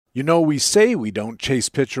You know, we say we don't chase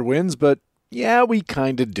pitcher wins, but yeah, we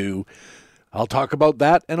kinda do. I'll talk about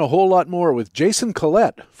that and a whole lot more with Jason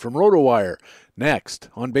Collette from RotoWire next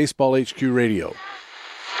on Baseball HQ Radio.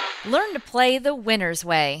 Learn to play the winner's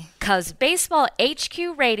way, 'cause Baseball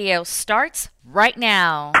HQ Radio starts right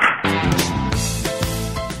now.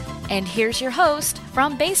 And here's your host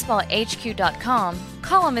from BaseballHQ.com,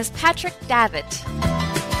 columnist Patrick Davitt.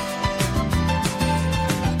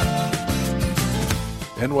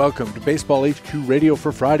 And welcome to Baseball HQ Radio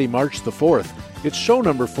for Friday, March the 4th. It's show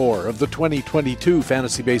number 4 of the 2022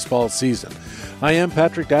 fantasy baseball season. I am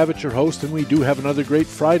Patrick Davitt, your host, and we do have another great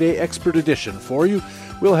Friday expert edition for you.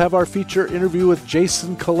 We'll have our feature interview with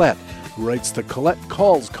Jason Collette, who writes the Collette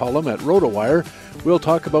Calls column at RotoWire. We'll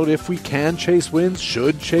talk about if we can chase wins,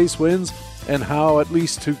 should chase wins, and how at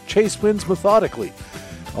least to chase wins methodically.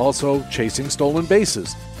 Also, chasing stolen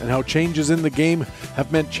bases, and how changes in the game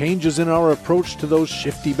have meant changes in our approach to those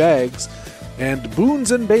shifty bags. And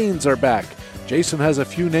Boons and Banes are back. Jason has a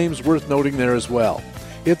few names worth noting there as well.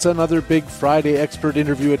 It's another big Friday expert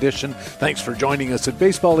interview edition. Thanks for joining us at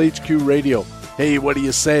Baseball HQ Radio. Hey, what do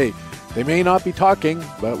you say? They may not be talking,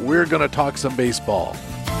 but we're going to talk some baseball.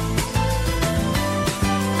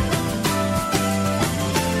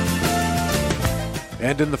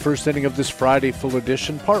 And in the first inning of this Friday full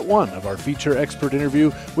edition, part 1 of our feature expert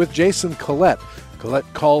interview with Jason Collette,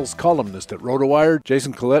 Collette Calls columnist at RotoWire.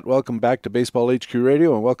 Jason Collette, welcome back to Baseball HQ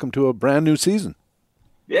Radio and welcome to a brand new season.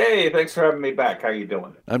 Yay, thanks for having me back. How you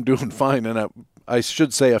doing? I'm doing fine, and I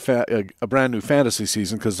should say a brand new fantasy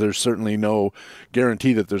season, because there's certainly no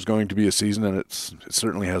guarantee that there's going to be a season, and it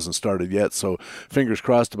certainly hasn't started yet, so fingers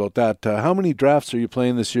crossed about that. How many drafts are you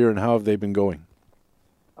playing this year, and how have they been going?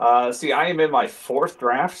 I am in my 4th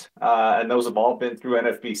draft, and those have all been through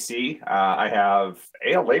NFBC. I have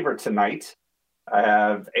AL Labor tonight. I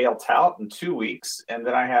have AL Tout in 2 weeks, and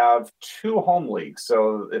then I have 2 home leagues.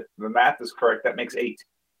 So if the math is correct, that makes 8.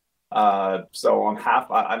 So I'm half.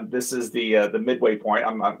 This is the midway point.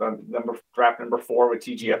 I'm draft number 4 with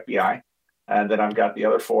TGFBI, and then I've got the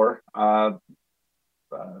other 4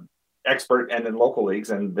 expert and then local leagues,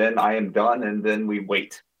 and then I am done, and then we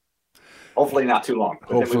wait. Hopefully not too long.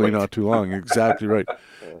 Hopefully not too long. Exactly right.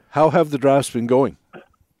 How have the drafts been going?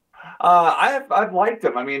 I've liked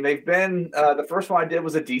them. I mean, they've been the first one I did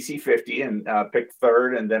was a DC 50 and picked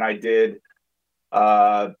 3rd, and then I did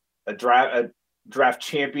a draft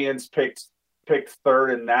champions picked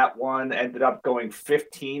 3rd in that one. Ended up going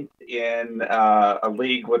 15th in a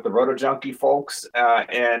league with the Roto Junkie folks,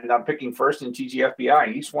 and I'm picking 1st in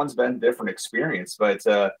TGFBI. Each one's been a different experience, but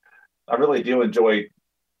I really do enjoy.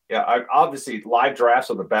 Yeah, obviously live drafts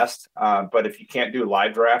are the best, but if you can't do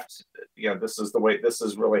live drafts, this is the way. This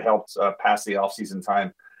has really helped pass the off-season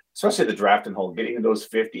time, especially the draft and hold, getting into those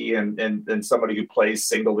 50 and somebody who plays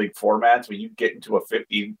single league formats. When you get into a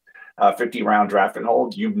 50 round draft and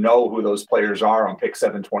hold, you know who those players are on pick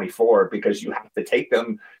 724 because you have to take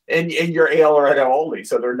them in your AL or NL only.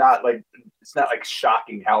 So they're not like, it's not like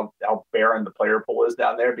shocking how barren the player pool is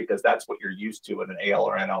down there, because that's what you're used to in an AL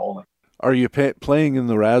or NL only. Are you playing in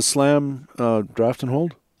the Raz Slam draft and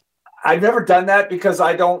hold? I've never done that because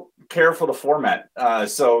I don't care for the format.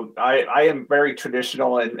 So I am very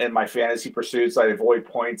traditional in my fantasy pursuits. I avoid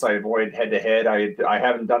points. I avoid head-to-head. I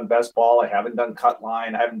haven't done best ball. I haven't done cut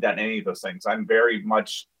line. I haven't done any of those things. I'm very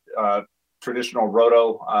much traditional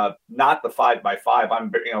roto, not the 5x5.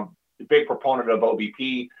 I'm a big proponent of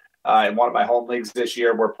OBP. In one of my home leagues this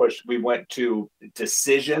year, we went to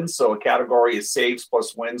decisions. So a category is saves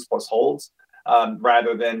plus wins plus holds,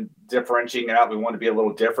 rather than differentiating it out. We want to be a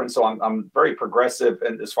little different. So I'm very progressive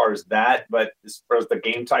as far as that. But as far as the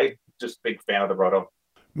game type, just a big fan of the roto.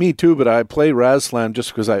 Me too, but I play Razslam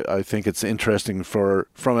just because I think it's interesting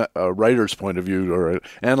from a writer's point of view or an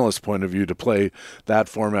analyst's point of view to play that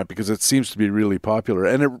format, because it seems to be really popular.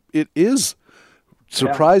 And it is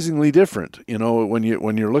surprisingly different. When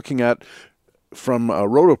you're looking at from a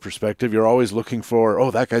roto perspective, you're always looking for,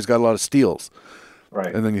 that guy's got a lot of steals.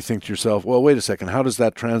 Right. And then you think to yourself, well, wait a second, how does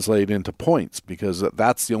that translate into points? Because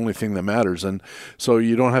that's the only thing that matters. And so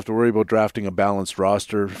you don't have to worry about drafting a balanced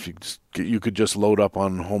roster. If you could just load up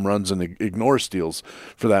on home runs and ignore steals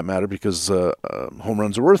for that matter, because home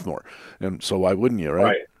runs are worth more. And so why wouldn't you,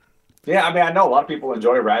 right? Yeah, I mean, I know a lot of people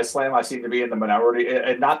enjoy Razslam. I seem to be in the minority,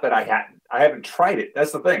 and not that I haven't tried it.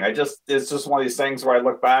 That's the thing. It's just one of these things where I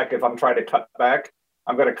look back. If I'm trying to cut back,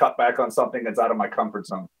 I'm going to cut back on something that's out of my comfort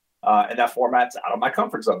zone, and that format's out of my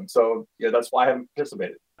comfort zone. So that's why I haven't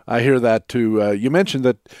participated. I hear that too. You mentioned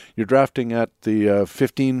that you're drafting at the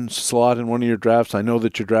 15 slot in one of your drafts. I know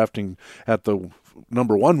that you're drafting at the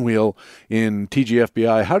number one wheel in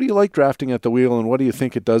TGFBI. How do you like drafting at the wheel, and what do you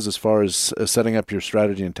think it does as far as setting up your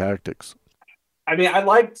strategy and tactics? I mean,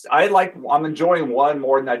 I'm enjoying one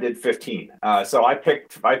more than I did 15. So I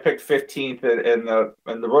picked 15th in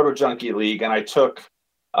the Roto Junkie League, and I took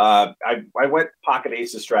I went pocket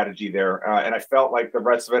aces strategy there, and I felt like the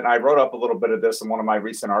rest of it. And I wrote up a little bit of this in one of my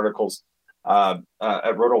recent articles at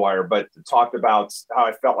RotoWire, but talked about how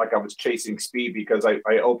I felt like I was chasing speed because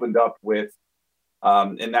I opened up with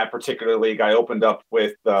in that particular league. I opened up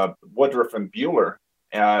with Woodruff and Buehler,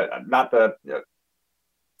 not the.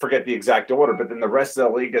 Forget the exact order, but then the rest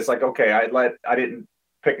of the league is like, okay, I didn't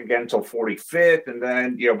pick again until 45th. And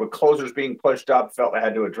then, with closers being pushed up, felt I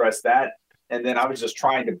had to address that. And then I was just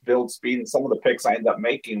trying to build speed. And some of the picks I ended up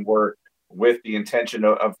making were with the intention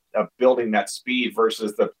of building that speed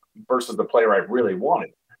versus the player I really wanted.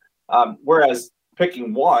 Whereas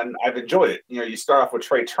picking one, I've enjoyed it. You start off with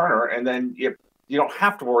Trey Turner, and then you don't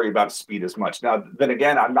have to worry about speed as much. Now, then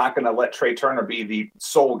again, I'm not going to let Trey Turner be the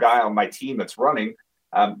sole guy on my team that's running.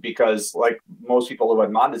 Because like most people who had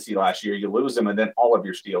Mondesi last year, you lose him and then all of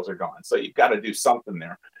your steals are gone. So you've got to do something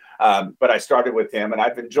there. But I started with him, and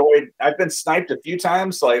I've been sniped a few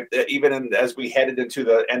times, like even as we headed into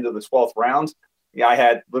the end of the 12th round. I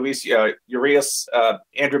had Luis Urias,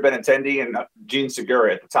 Andrew Benintendi, and Gene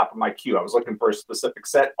Segura at the top of my queue. I was looking for a specific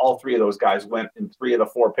set. All three of those guys went in 3 of the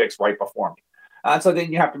 4 picks right before me. So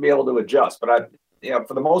then you have to be able to adjust. But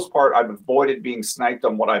for the most part, I've avoided being sniped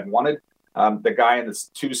on what I've wanted. The guy in this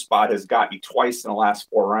 2 spot has got me twice in the last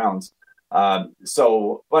 4 rounds.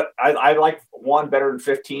 But I like one better than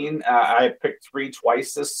 15. I picked 3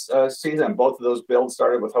 twice this season, and both of those builds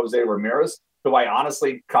started with Jose Ramirez, who I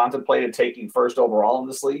honestly contemplated taking first overall in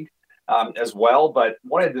this league as well, but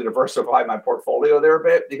wanted to diversify my portfolio there a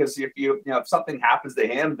bit because if something happens to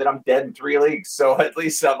him, then I'm dead in 3 leagues. So at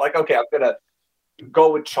least I'm like, okay, I'm gonna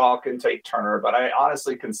go with chalk and take Turner, but I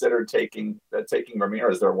honestly considered taking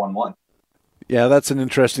Ramirez there 1-1. Yeah, that's an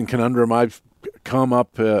interesting conundrum. I've come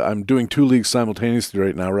up. I'm doing 2 leagues simultaneously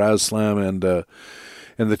right now, Raz Slam and the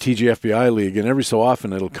TGFBI league, and every so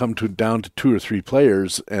often it'll come down to 2 or 3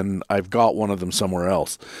 players, and I've got one of them somewhere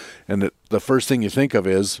else. And the first thing you think of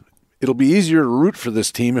is, it'll be easier to root for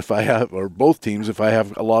this team if I have, or both teams, if I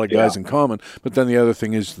have a lot of guys in common. But then the other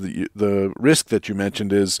thing is the risk that you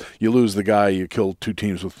mentioned is you lose the guy, you kill 2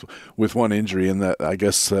 teams with one injury, and that, I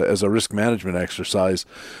guess, as a risk management exercise,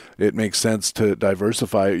 it makes sense to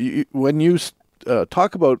diversify. When you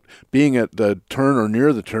talk about being at the turn or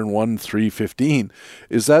near the turn 1, 3, 15,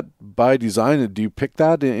 is that by design? Do you pick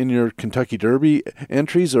that in your Kentucky Derby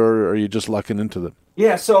entries, or are you just lucking into them?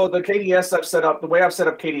 Yeah, so the KDS I've set up, the way I've set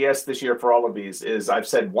up KDS this year for all of these is I've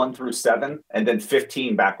said 1 through 7 and then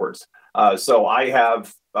 15 backwards. So I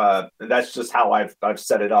have that's just how I've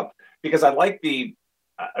set it up because I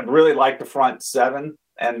really like the front 7,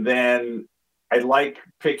 and then I like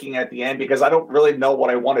picking at the end because I don't really know what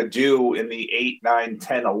I want to do in the 8, 9,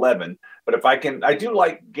 10, 11. But if I do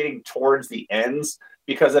like getting towards the ends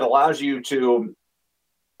because it allows you to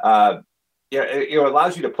it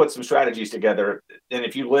allows you to put some strategies together. And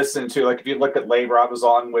if you listen to, if you look at labor, I was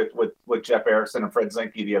on with Jeff Erickson and Fred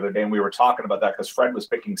Zinke the other day, and we were talking about that because Fred was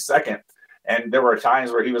picking second. And there were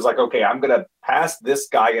times where he was like, okay, I'm going to pass this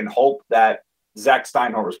guy and hope that Zach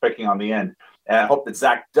Steinhorn was picking on the end. And I hope that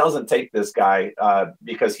Zach doesn't take this guy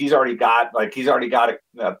because he's already got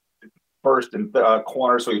a first and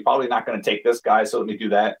corner. So he's probably not going to take this guy. So let me do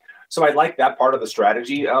that. So I like that part of the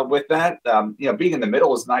strategy with that. Being in the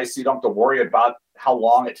middle is nice. So you don't have to worry about how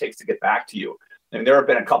long it takes to get back to you. And there have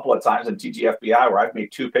been a couple of times in TGFBI where I've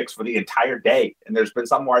made 2 picks for the entire day. And there's been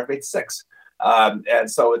some where I've made 6. And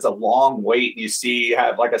so it's a long wait. You see,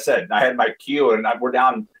 like I said, I had my queue and we're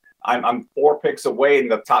down. I'm 4 picks away and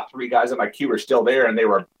the top 3 guys in my queue are still there. And they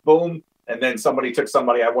were boom. And then somebody took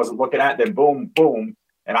somebody I wasn't looking at. Then boom, boom.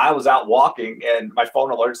 And I was out walking and my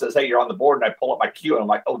phone alert says, hey, you're on the board. And I pull up my queue and I'm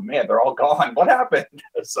like, oh man, they're all gone. What happened?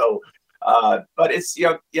 So, but it's,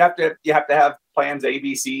 you have to have plans A,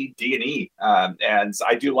 B, C, D, and E. And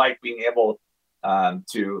I do like being able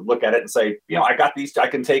to look at it and say, I got these, I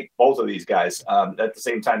can take both of these guys. At the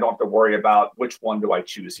same time, don't have to worry about which one do I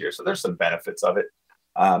choose here. So there's some benefits of it.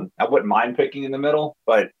 I wouldn't mind picking in the middle,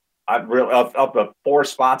 but I've really, of the 4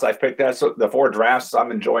 spots I've picked at, so the 4 drafts,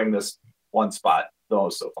 I'm enjoying this 1 spot the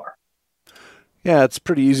most so far. Yeah, it's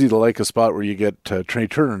pretty easy to like a spot where you get Trey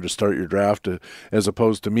Turner to start your draft as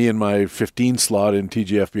opposed to me in my 15 slot in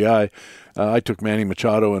TGFBI. I took Manny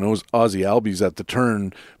Machado and Ozzie Albies at the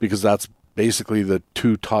turn because that's basically the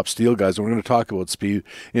two top steel guys. And we're going to talk about speed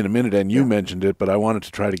in a minute, and you mentioned it, but I wanted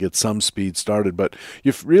to try to get some speed started. But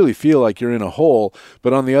you really feel like you're in a hole.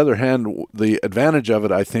 But on the other hand, the advantage of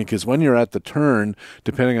it, I think, is when you're at the turn,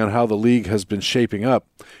 depending on how the league has been shaping up,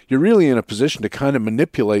 you're really in a position to kind of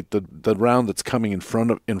manipulate the round that's coming in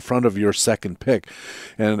front of your second pick.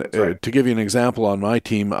 And to give you an example, on my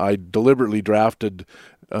team, I deliberately drafted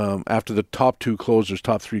after the top three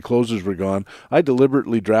closers were gone, I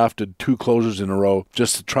deliberately drafted two closers in a row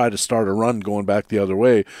just to try to start a run going back the other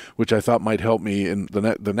way, which I thought might help me in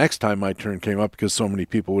the next time my turn came up, because so many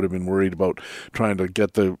people would have been worried about trying to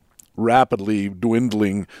get the rapidly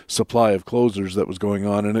dwindling supply of closers that was going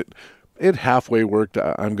on. And it halfway worked,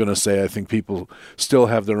 I'm going to say. I think people still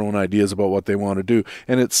have their own ideas about what they want to do.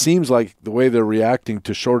 And it seems like the way they're reacting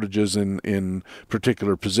to shortages in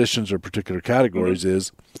particular positions or particular categories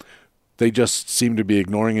is they just seem to be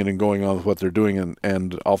ignoring it and going on with what they're doing,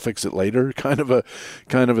 and I'll fix it later kind of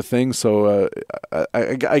a thing. So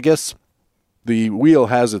I guess the wheel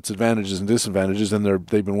has its advantages and disadvantages, and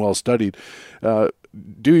they've been well studied. Have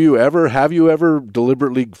you ever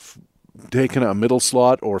deliberately taken a middle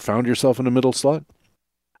slot or found yourself in a middle slot?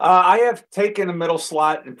 I have taken a middle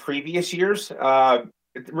slot in previous years.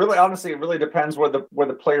 It really depends where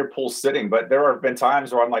the player pool's sitting. But there have been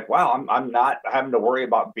times where I'm like, wow, I'm not having to worry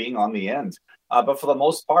about being on the end. But for the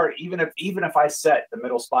most part, even if I set the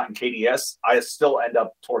middle spot in KDS, I still end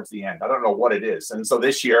up towards the end. I don't know what it is. And so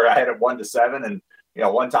this year I had it 1 to 7, and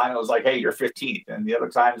one time it was like, hey, you're 15th, and the other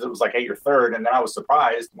times it was like, hey, you're 3rd. And then I was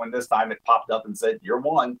surprised when this time it popped up and said, you're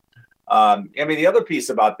 1. The other piece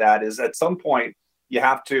about that is at some point you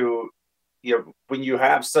have to, when you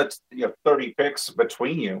have such 30 picks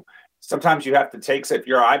between you, sometimes you have to take, if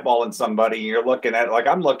you're eyeballing somebody, you're looking at, like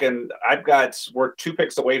we're 2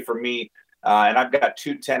 picks away from me, and I've got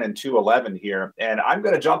 210 and 211 here, and I'm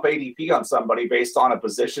going to jump ADP on somebody based on a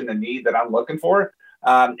position and need that I'm looking for,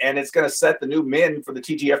 and it's going to set the new min for the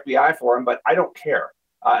TGFBI for him, but I don't care,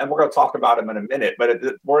 and we're going to talk about him in a minute, but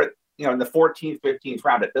we're at, in the 14th, 15th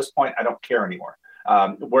round at this point, I don't care anymore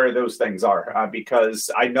where those things are, because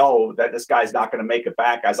I know that this guy's not going to make it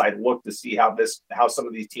back as I look to see how some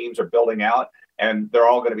of these teams are building out, and they're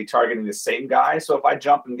all going to be targeting the same guy. So if I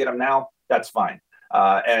jump and get him now, that's fine.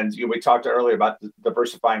 We talked earlier about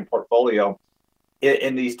diversifying portfolio.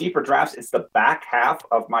 In these deeper drafts, it's the back half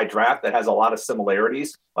of my draft that has a lot of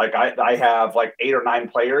similarities. Like I have like 8 or 9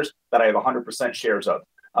 players that I have 100% shares of.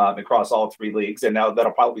 Across all 3 leagues, and now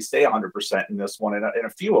that'll probably stay 100% in this one, in a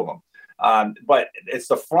few of them. But it's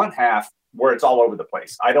the front half where it's all over the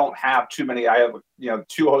place. I don't have too many. I have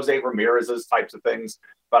 2 Jose Ramirez's types of things,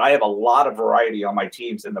 but I have a lot of variety on my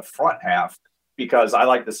teams in the front half because I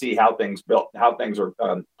like to see how things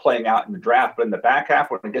are playing out in the draft. But in the back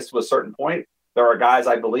half, when it gets to a certain point, there are guys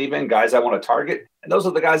I believe in, guys I want to target, and those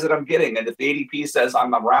are the guys that I'm getting. And if the ADP says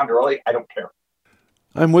I'm around early, I don't care.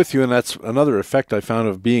 I'm with you, and that's another effect I found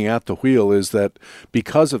of being at the wheel, is that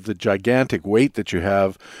because of the gigantic weight that you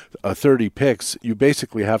have, 30 picks, you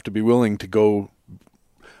basically have to be willing to go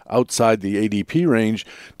outside the ADP range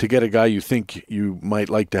to get a guy you think you might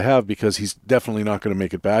like to have, because he's definitely not going to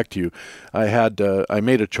make it back to you. I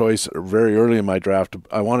made a choice very early in my draft.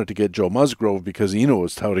 I wanted to get Joe Musgrove because Eno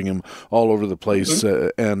was touting him all over the place,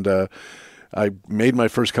 and I made my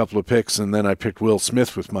first couple of picks, and then I picked Will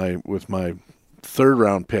Smith with my 3rd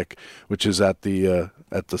round pick, which is at the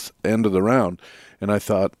end of the round, and I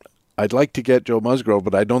thought I'd like to get Joe Musgrove,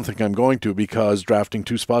 but I don't think I'm going to, because drafting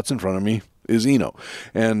 2 spots in front of me is Eno,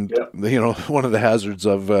 and one of the hazards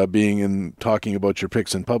of being and talking about your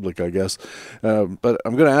picks in public, I guess. But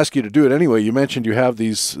I'm going to ask you to do it anyway. You mentioned you have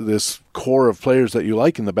this core of players that you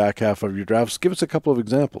like in the back half of your drafts. Give us a couple of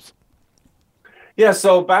examples. Yeah,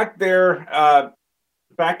 so back there.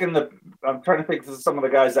 I'm trying to think of some of the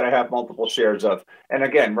guys that I have multiple shares of. And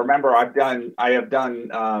again, remember, I have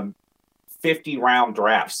done 50 round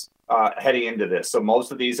drafts heading into this. So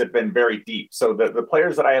most of these have been very deep. So the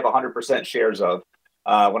players that I have 100% shares of,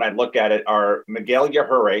 when I look at it, are Miguel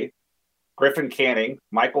Yajure, Griffin Canning,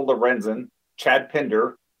 Michael Lorenzen, Chad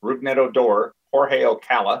Pinder, Rougned Odor, Jorge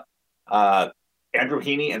Alcala, Andrew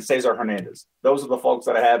Heaney, and Cesar Hernandez. Those are the folks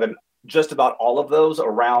that I have, and just about all of those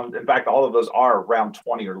around. In fact, all of those are around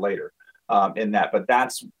 20 or later in that. But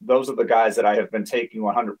those are the guys that I have been taking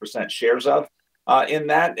 100% shares of in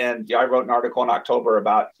that. And I wrote an article in October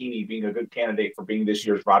about Heaney being a good candidate for being this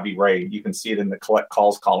year's Robbie Ray. You can see it in the collect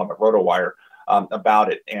calls column at RotoWire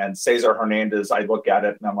about it. And Cesar Hernandez, I look at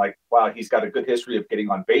it and I'm like, wow, he's got a good history of getting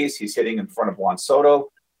on base. He's hitting in front of Juan Soto.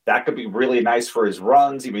 That could be really nice for his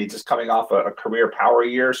runs. I mean, he's just coming off a career power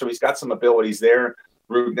year. So he's got some abilities there.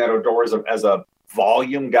 Rougned Odor as a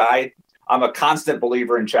volume guy I'm a constant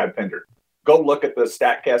believer in Chad Pinder. Go look at the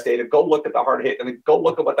StatCast data. Go look at the hard hit. I mean, go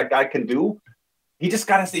look at what that guy can do. He's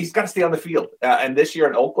got to stay on the field. And this year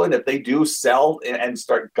in Oakland, if they do sell and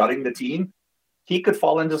start gutting the team, he could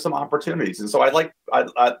fall into some opportunities. And so I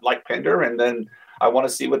like Pinder, and then I want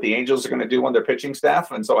to see what the Angels are going to do on their pitching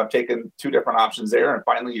staff. And so I've taken two different options there. And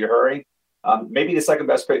finally, Yajure, maybe the second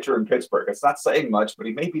best pitcher in Pittsburgh. It's not saying much, but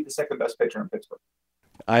he may be the second best pitcher in Pittsburgh.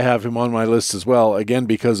 I have him on my list as well, again,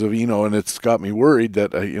 because of Eno, and it's got me worried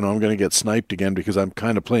that, I'm going to get sniped again because I'm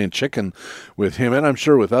kind of playing chicken with him, and I'm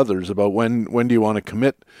sure with others, about when do you want to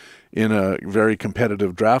commit in a very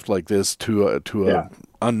competitive draft like this to a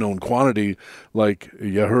unknown quantity like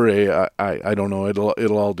Yajure. I don't know.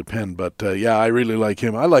 It'll all depend. But, I really like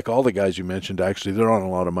him. I like all the guys you mentioned, actually. They're on a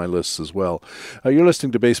lot of my lists as well. You're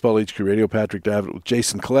listening to Baseball HQ Radio. Patrick Davitt with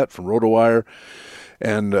Jason Collette from RotoWire.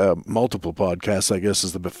 And multiple podcasts, I guess,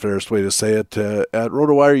 is the fairest way to say it. At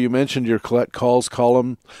RotoWire, you mentioned your Collette Calls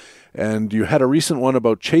column, and you had a recent one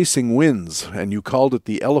about chasing wins, and you called it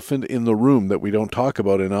the elephant in the room that we don't talk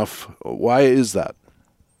about enough. Why is that?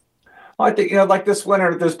 Well, I think, like this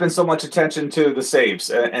winter, there's been so much attention to the saves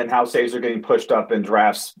and how saves are getting pushed up in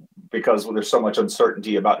drafts because there's so much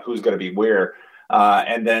uncertainty about who's going to be where.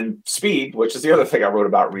 And then speed, which is the other thing I wrote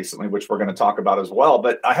about recently, which we're going to talk about as well.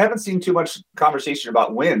 But I haven't seen too much conversation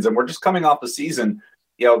about wins, and we're just coming off the season.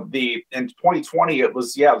 In 2020, it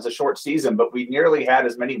was a short season, but we nearly had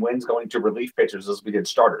as many wins going to relief pitchers as we did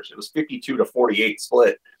starters. It was 52-48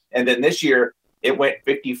 split. And then this year it went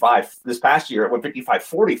 55. This past year it went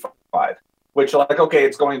 55-45, which okay,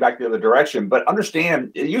 it's going back the other direction. But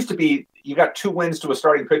understand, it used to be you got 2 wins to a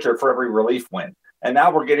starting pitcher for every relief win. And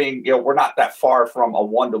now we're getting, we're not that far from a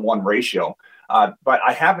 1-to-1 ratio. But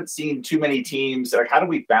I haven't seen too many teams. How do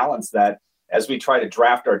we balance that as we try to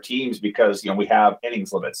draft our teams? Because, we have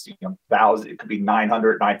innings limits, 1,000, it could be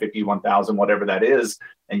 900, 950, 1,000, whatever that is.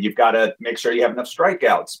 And you've got to make sure you have enough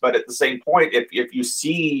strikeouts. But at the same point, if you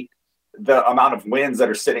see the amount of wins that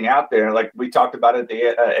are sitting out there, like we talked about at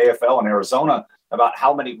the AFL in Arizona, about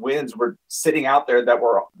how many wins were sitting out there that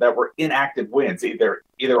were inactive wins, either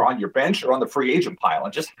on your bench or on the free agent pile,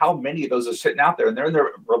 and just how many of those are sitting out there, and they're in their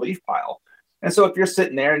relief pile. And so if you're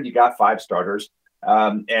sitting there and you got 5 starters,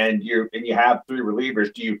 and you have 3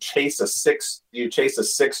 relievers, do you chase a six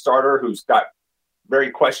starter who's got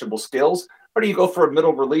very questionable skills, or do you go for a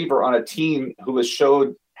middle reliever on a team who has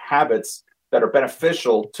showed habits that are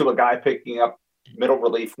beneficial to a guy picking up middle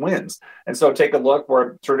relief wins? And so take a look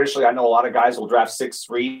where traditionally I know a lot of guys will draft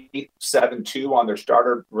 6-3, 7-2 on their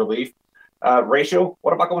starter relief ratio.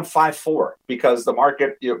 What about going 5-4? Because the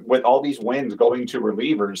market, with all these wins going to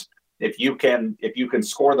relievers, if you can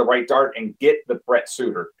score the right dart and get the Brett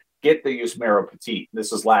Suter, get the Yusmeiro Petit.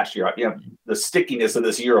 This is last year. The stickiness of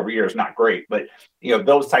this year over year is not great, but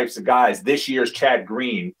those types of guys, this year's Chad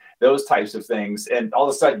Green, those types of things. And all of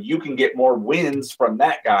a sudden you can get more wins from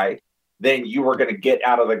that guy than you were going to get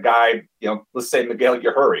out of the guy, let's say Miguel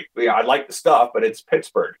Yajure. I like the stuff, but it's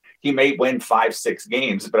Pittsburgh. He may win 5-6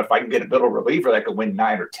 games, but if I can get a middle reliever that could win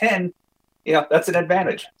 9 or 10, that's an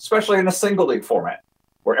advantage, especially in a single league format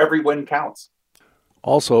where every win counts.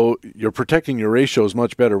 Also, you're protecting your ratios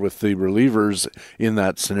much better with the relievers in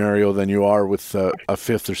that scenario than you are with a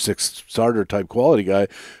 5th or 6th starter type quality guy,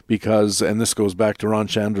 because, and this goes back to Ron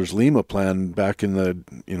Chandler's Lima plan back in the,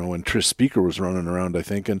 when Tris Speaker was running around, I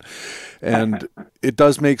think, and it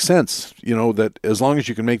does make sense, that as long as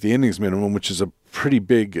you can make the innings minimum, which is a pretty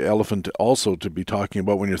big elephant also to be talking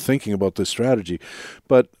about when you're thinking about this strategy.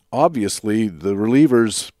 But obviously the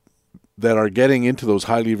relievers that are getting into those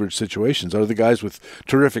high leverage situations are the guys with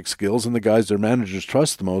terrific skills and the guys their managers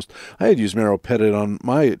trust the most. I had Yusmeiro Petit on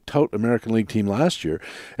my tout American League team last year,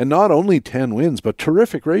 and not only 10 wins, but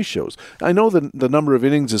terrific ratios. I know that the number of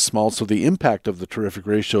innings is small, so the impact of the terrific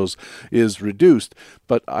ratios is reduced,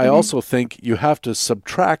 but I also think you have to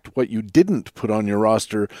subtract what you didn't put on your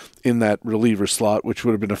roster in that reliever slot, which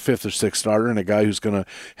would have been a 5th or 6th starter and a guy who's going to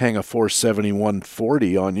hang a 470,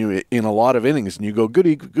 140 on you in a lot of innings, and you go,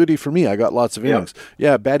 goody for me, I got lots of innings.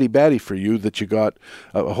 Yeah, batty for you that you got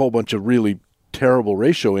a whole bunch of really terrible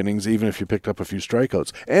ratio innings, even if you picked up a few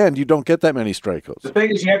strikeouts. And you don't get that many strikeouts. The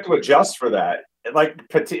thing is, you have to adjust for that. Like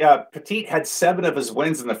Petit had 7 of his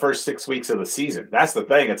wins in the first 6 weeks of the season. That's the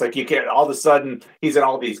thing. It's like you can't, all of a sudden he's in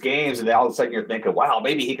all these games, and then all of a sudden you're thinking, wow,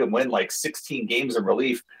 maybe he can win like 16 games in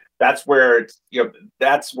relief. That's where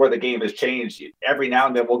that's where the game has changed. Every now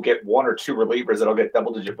and then we'll get 1 or 2 relievers that'll get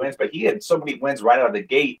double-digit wins, but he had so many wins right out of the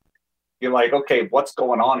gate. You're like, okay, what's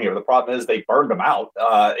going on here? The problem is they burned him out.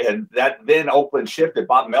 And that then Oakland shifted.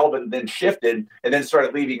 Bob Melvin then shifted and then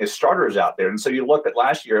started leaving his starters out there. And so you look at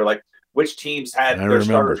last year, like which teams had I their remember.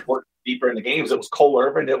 starters work deeper in the games. It was Cole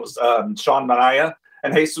Irvin, it was Sean Manaea,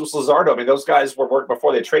 and Jesus Luzardo. I mean, those guys were worked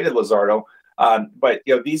before they traded Luzardo. But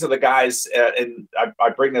these are the guys, and I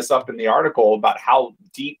bring this up in the article about how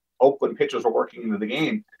deep Oakland pitchers were working into the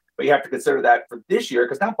game. But you have to consider that for this year,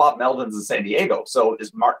 because now Bob Melvin's in San Diego. So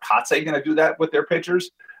is Mark Kotsay going to do that with their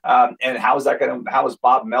pitchers? And how is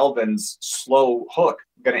Bob Melvin's slow hook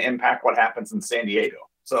going to impact what happens in San Diego?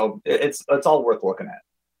 So it's all worth looking at.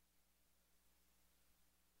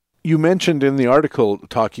 You mentioned in the article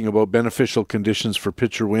talking about beneficial conditions for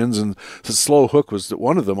pitcher wins, and the slow hook was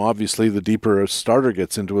one of them. Obviously, the deeper a starter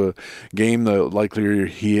gets into a game, the likelier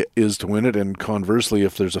he is to win it. And conversely,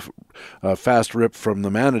 if there's a fast rip from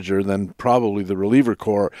the manager, then probably the reliever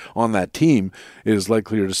core on that team is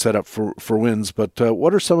likelier to set up for wins. But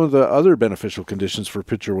what are some of the other beneficial conditions for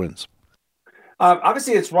pitcher wins?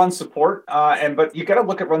 Obviously, it's run support, but you got to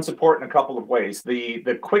look at run support in a couple of ways.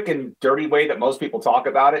 The quick and dirty way that most people talk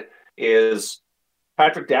about it is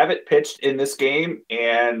Patrick Davitt pitched in this game,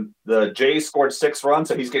 and the Jays scored 6 runs,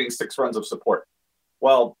 and he's getting 6 runs of support.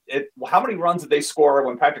 Well, how many runs did they score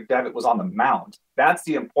when Patrick Davitt was on the mound? That's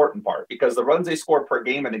the important part, because the runs they score per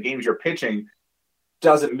game in the games you're pitching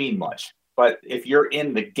doesn't mean much. But if you're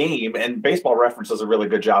in the game, and Baseball Reference does a really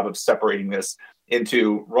good job of separating this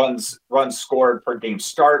into runs scored per game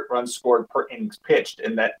start, runs scored per innings pitched.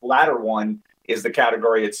 And that latter one is the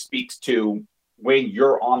category it speaks to when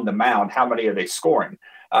you're on the mound, how many are they scoring?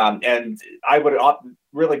 And I would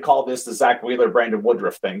really call this the Zach Wheeler, Brandon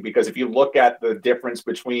Woodruff thing, because if you look at the difference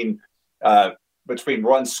between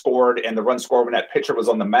runs scored and the runs scored when that pitcher was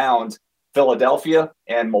on the mound, Philadelphia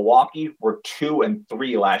and Milwaukee were 2 and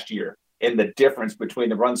 3 last year in the difference between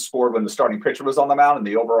the runs scored when the starting pitcher was on the mound and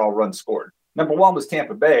the overall runs scored. Number 1 was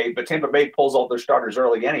Tampa Bay, but Tampa Bay pulls all their starters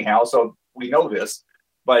early anyhow, so we know this.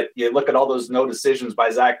 But you look at all those no decisions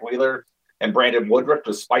by Zach Wheeler and Brandon Woodruff,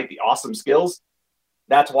 despite the awesome skills.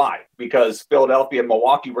 That's why, because Philadelphia and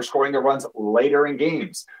Milwaukee were scoring their runs later in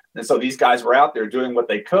games. And so these guys were out there doing what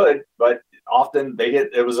they could, but often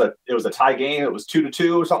it was a tie game. It was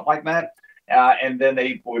 2-2 or something like that. And then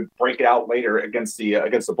they would break it out later against the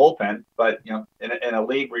bullpen. But in a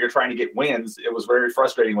league where you're trying to get wins, it was very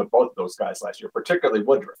frustrating with both of those guys last year, particularly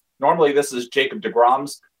Woodruff. Normally, this is Jacob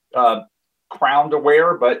deGrom's crown to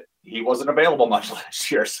wear, but he wasn't available much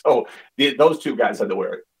last year, so those 2 guys had to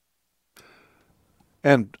wear it.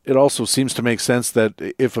 And it also seems to make sense that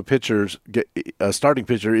if a starting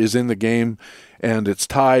pitcher is in the game and it's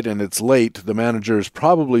tied and it's late, the manager is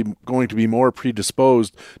probably going to be more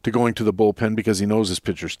predisposed to going to the bullpen because he knows his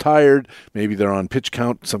pitcher's tired. Maybe they're on pitch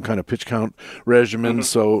count, some kind of pitch count regimen. Mm-hmm.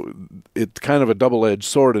 So it's kind of a double-edged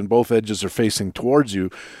sword, and both edges are facing towards you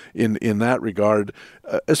in that regard.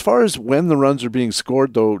 As far as when the runs are being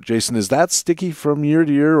scored, though, Jason, is that sticky from year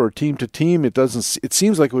to year or team to team? It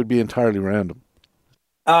seems like it would be entirely random.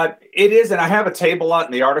 It is, and I have a table out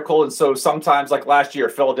in the article, and so sometimes, like last year,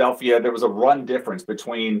 Philadelphia, there was a run difference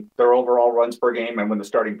between their overall runs per game and when the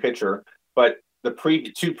starting pitcher, but the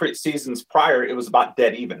two seasons prior, it was about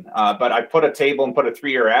dead even. But I put a table and put a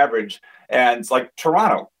 3-year average, and it's like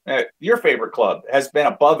Toronto, your favorite club, has been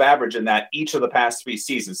above average in that each of the past 3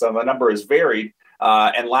 seasons, so the number is varied.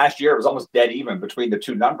 And last year, it was almost dead even between the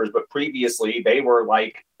 2 numbers. But previously, they were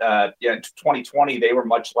like, in 2020, they were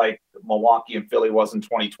much like Milwaukee and Philly was in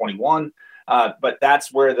 2021. But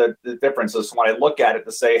that's where the difference is. So when I look at it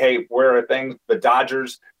to say, hey, where are things? The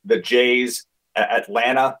Dodgers, the Jays,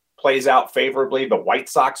 Atlanta plays out favorably. The White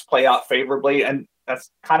Sox play out favorably. And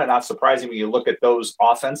that's kind of not surprising when you look at those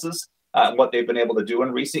offenses. What they've been able to do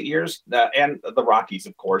in recent years, and the Rockies,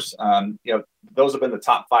 of course. Those have been the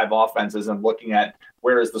top 5 offenses, and looking at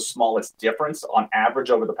where is the smallest difference on average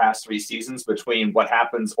over the past 3 seasons between what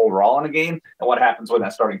happens overall in a game and what happens when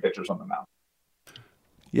that starting pitcher's on the mound.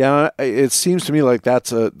 Yeah, it seems to me like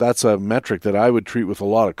that's a metric that I would treat with a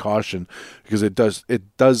lot of caution, because it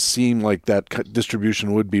does seem like that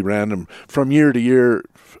distribution would be random from year to year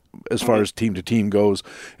as far as team to team goes.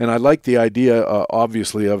 And I like the idea,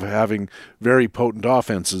 obviously, of having very potent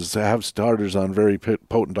offenses, to have starters on very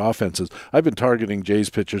potent offenses. I've been targeting Jays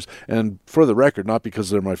pitchers, and for the record, not because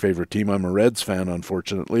they're my favorite team. I'm a Reds fan,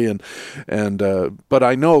 unfortunately, but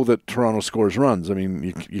I know that Toronto scores runs. I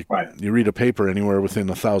mean, you read a paper anywhere within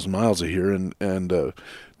 1,000 miles of here, and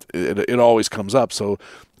it always comes up. So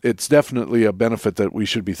it's definitely a benefit that we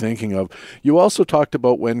should be thinking of. You also talked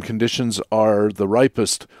about when conditions are the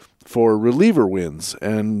ripest for reliever wins,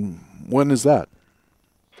 and when is that?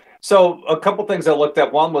 So a couple things I looked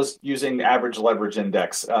at. One was using average leverage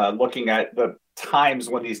index, looking at the times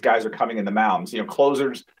when these guys are coming in the mounds.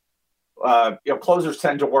 Closers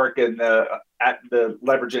tend to work in the at the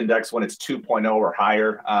leverage index when it's 2.0 or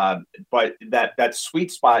higher. But that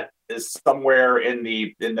sweet spot is somewhere in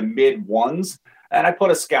the mid ones. And I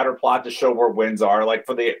put a scatter plot to show where wins are. Like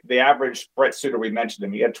for the average, Brett Suter, we mentioned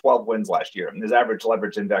him, he had 12 wins last year, and his average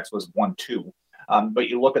leverage index was 1.2. But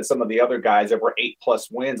you look at some of the other guys that were 8+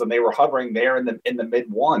 wins, and they were hovering there in the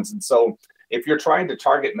mid ones. And so if you're trying to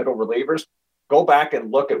target middle relievers, go back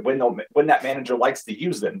and look at when that manager likes to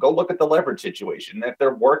use them. Go look at the leverage situation. If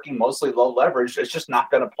they're working mostly low leverage, it's just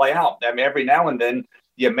not going to play out. I mean, every now and then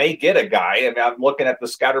you may get a guy. I mean, I'm looking at the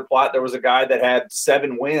scatter plot. There was a guy that had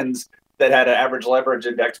 7 wins that had an average leverage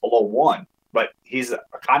index below 1, but he's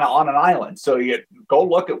kind of on an island. So you go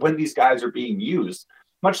look at when these guys are being used,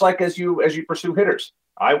 much like as you pursue hitters.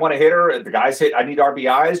 I want a hitter. The guys hit, I need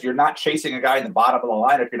RBIs. You're not chasing a guy in the bottom of the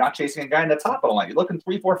line. If you're not chasing a guy in the top of the line, you're looking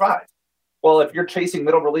 3, 4, 5. Well, if you're chasing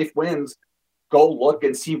middle relief wins, go look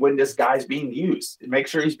and see when this guy's being used. Make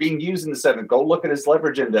sure he's being used in the 7th. Go look at his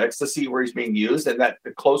leverage index to see where he's being used. And that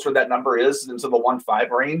the closer that number is into the 1.5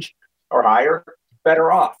 range or higher,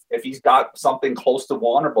 better off. If he's got something close to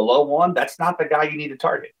 1 or below 1, that's not the guy you need to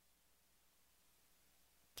target.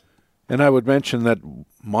 And I would mention that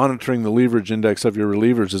monitoring the leverage index of your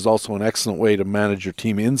relievers is also an excellent way to manage your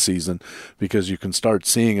team in season, because you can start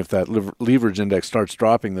seeing if that leverage index starts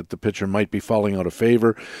dropping, that the pitcher might be falling out of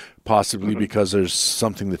favor, possibly because there's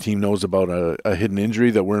something the team knows about a hidden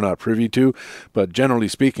injury that we're not privy to. But generally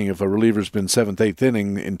speaking, if a reliever's been 7th, 8th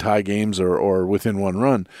inning in tie games or within 1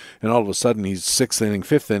 run, and all of a sudden he's 6th inning,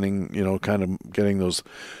 5th inning, kind of getting those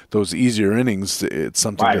easier innings, it's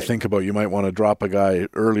something to think about. You might want to drop a guy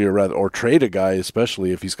earlier or trade a guy,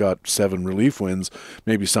 especially if he's got 7 relief wins.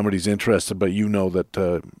 Maybe somebody's interested, but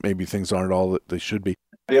that maybe things aren't all that they should be.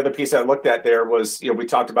 The other piece I looked at there was, we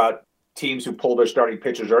talked about teams who pull their starting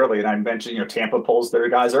pitchers early, and I mentioned, Tampa pulls their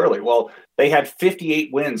guys early. Well, they had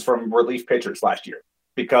 58 wins from relief pitchers last year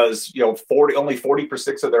because, only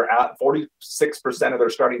 46% of their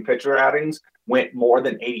starting pitcher outings went more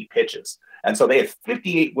than 80 pitches. And so they had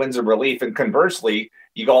 58 wins of relief. And conversely,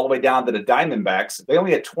 you go all the way down to the Diamondbacks, they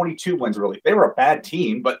only had 22 wins of relief. They were a bad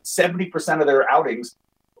team, but 70% of their outings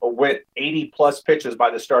went 80+ pitches by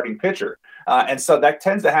the starting pitcher. And so that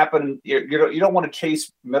tends to happen. You don't want to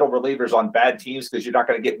chase middle relievers on bad teams because you're not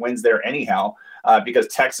going to get wins there anyhow, because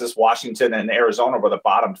Texas, Washington, and Arizona were the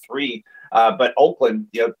bottom 3. But Oakland,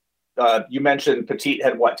 you mentioned Petit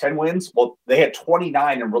had 10 wins? Well, they had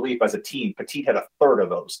 29 in relief as a team. Petit had a third of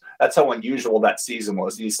those. That's how unusual that season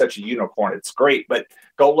was. He's such a unicorn. It's great, but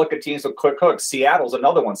go look at teams with quick hooks. Seattle's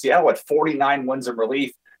another one. Seattle had 49 wins in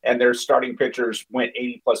relief, and their starting pitchers went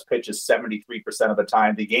 80+ pitches 73% of the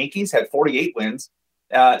time. The Yankees had 48 wins.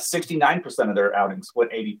 69% of their outings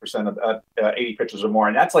went 80% of 80 pitches or more,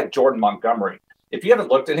 and that's like Jordan Montgomery. If you haven't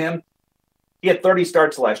looked at him, he had 30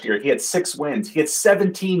 starts last year. He had 6 wins. He had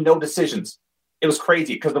 17 no decisions. It was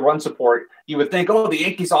crazy because the run support, you would think, the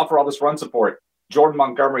Yankees offer all this run support. Jordan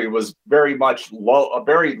Montgomery was very low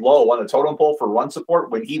on the totem pole for run support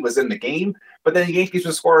when he was in the game. But then the Yankees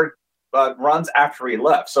would score runs after he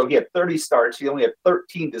left. So he had 30 starts. He only had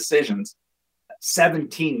 13 decisions,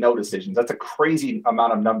 17 no decisions. That's a crazy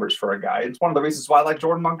amount of numbers for a guy. It's one of the reasons why I like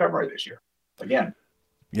Jordan Montgomery this year. Again.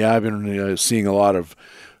 Yeah, I've been seeing a lot of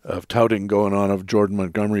touting going on of Jordan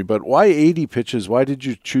Montgomery, but why 80 pitches? Why did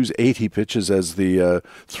you choose 80 pitches as the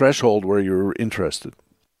threshold where you were interested?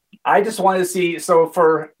 I just wanted to see.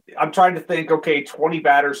 I'm trying to think, 20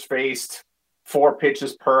 batters faced, 4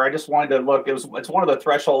 pitches per. I just wanted to look. It's one of the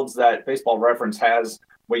thresholds that Baseball Reference has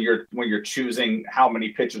when you're choosing how many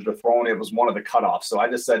pitches are thrown. It was one of the cutoffs. So I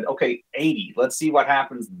just said, 80. Let's see what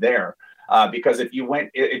happens there. Because if you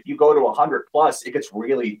go to 100+, it gets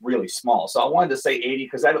really, really small. So I wanted to say 80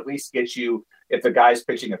 because that at least gets you, if the guy's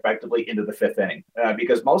pitching effectively, into the 5th inning.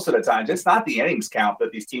 Because most of the times it's not the innings count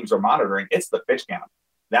that these teams are monitoring; it's the pitch count.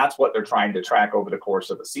 That's what they're trying to track over the course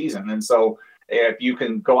of the season. And so if you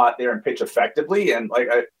can go out there and pitch effectively, and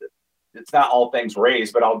it's not all things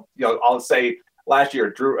raised, but I'll say last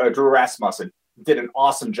year Drew Rasmussen did an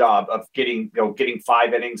awesome job of getting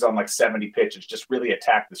 5 innings on 70 pitches, just really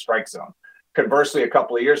attack the strike zone. Conversely, a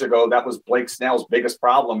couple of years ago, that was Blake Snell's biggest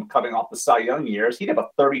problem coming off the Cy Young years. He'd have a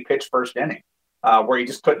 30-pitch first inning where he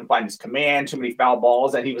just couldn't find his command, too many foul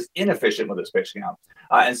balls, and he was inefficient with his pitch count.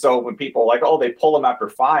 And so when people are like, they pull him after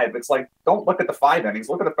 5, it's like, don't look at the 5 innings.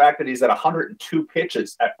 Look at the fact that he's at 102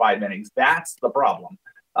 pitches at 5 innings. That's the problem.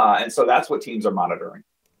 And so that's what teams are monitoring.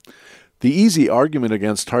 The easy argument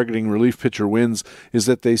against targeting relief pitcher wins is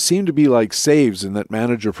that they seem to be like saves and that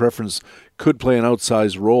manager preference could play an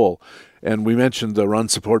outsized role. And we mentioned the run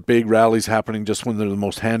support, big rallies happening just when they're the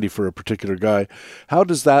most handy for a particular guy. How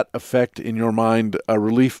does that affect, in your mind, a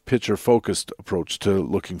relief pitcher-focused approach to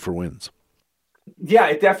looking for wins? Yeah,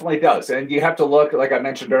 it definitely does. And you have to look, like I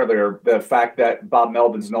mentioned earlier, the fact that Bob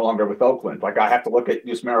Melvin's no longer with Oakland. Like I have to look at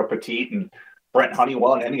Yusmeiro Petit and Brent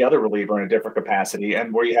Honeywell and any other reliever in a different capacity,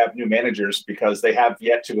 and where you have new managers because they have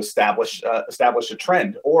yet to establish a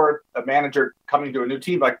trend, or a manager coming to a new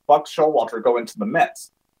team like Buck Showalter going to the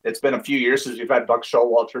Mets. It's been a few years since we've had Buck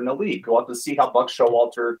Showalter in the league. We'll have to see how Buck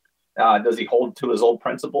Showalter does he hold to his old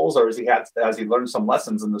principles, or has he learned some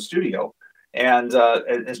lessons in the studio and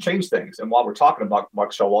has changed things. And while we're talking about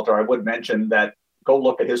Buck Showalter, I would mention that go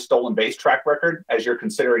look at his stolen base track record as you're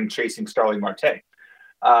considering chasing Starling Marte.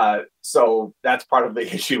 So that's part of the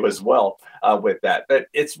issue as well with that. But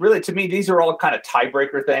it's really, to me, these are all kind of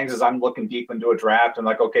tiebreaker things as I'm looking deep into a draft and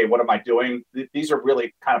like, okay, what am I doing? These are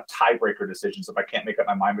really kind of tiebreaker decisions if I can't make up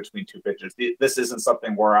my mind between two pitchers. This isn't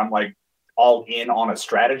something where I'm like all in on a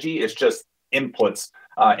strategy. It's just inputs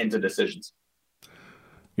into decisions.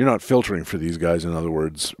 You're not filtering for these guys, in other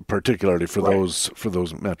words, particularly for Right.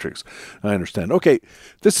 those metrics. I understand. Okay,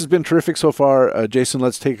 this has been terrific so far. Jason,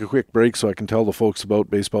 let's take a quick break so I can tell the folks about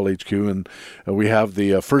Baseball HQ. And we have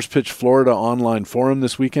the First Pitch Florida online forum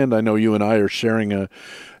this weekend. I know you and I are sharing a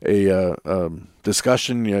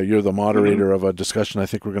discussion. You're the moderator of a discussion I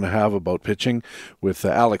think we're going to have about pitching with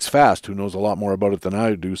Alex Fast, who knows a lot more about it than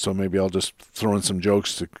I do. So maybe I'll just throw in some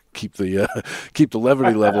jokes to keep the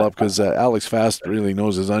levity level up, because Alex Fast really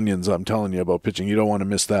knows his onions. I'm telling you about pitching. You don't want to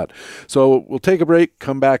miss that. So we'll take a break,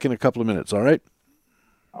 come back in a couple of minutes. All right?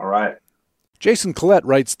 All right. Jason Collette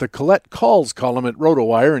writes the Collette Calls column at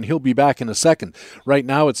RotoWire, and he'll be back in a second. Right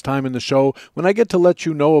now, it's time in the show when I get to let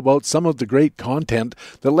you know about some of the great content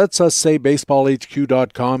that lets us say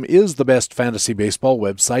BaseballHQ.com is the best fantasy baseball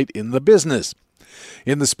website in the business.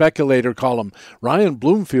 In the Speculator column, Ryan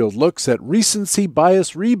Bloomfield looks at recency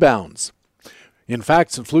bias rebounds. In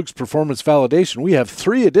Facts and Flukes Performance Validation, we have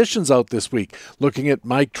 3 editions out this week, looking at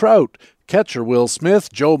Mike Trout, catcher Will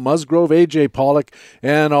Smith, Joe Musgrove, A.J. Pollock,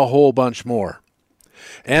 and a whole bunch more.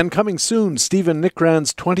 And coming soon, Stephen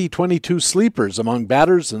Nickran's 2022 sleepers among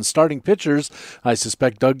batters and starting pitchers. I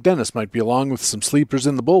suspect Doug Dennis might be along with some sleepers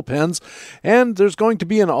in the bullpens. And there's going to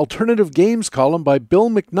be an alternative games column by Bill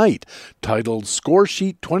McKnight titled Score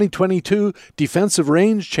Sheet 2022 Defensive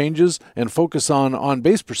Range Changes and Focus on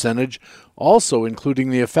On-Base Percentage, also including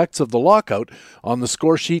the effects of the lockout on the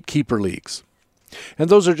Score Sheet keeper leagues. And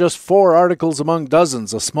those are just 4 articles among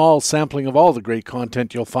dozens, a small sampling of all the great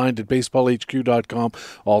content you'll find at BaseballHQ.com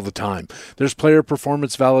all the time. There's player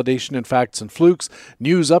performance validation in Facts and Flukes,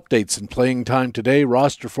 news updates in Playing Time Today,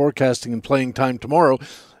 roster forecasting in Playing Time Tomorrow,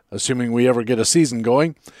 assuming we ever get a season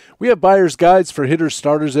going. We have buyer's guides for hitters,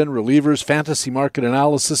 starters, and relievers, fantasy market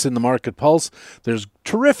analysis in the Market Pulse. There's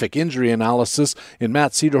terrific injury analysis in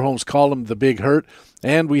Matt Cederholm's column, The Big Hurt,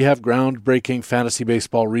 and we have groundbreaking fantasy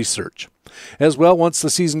baseball research. As well, once the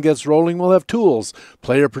season gets rolling, we'll have tools,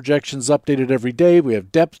 player projections updated every day. We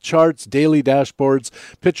have depth charts, daily dashboards,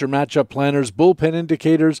 pitcher matchup planners, bullpen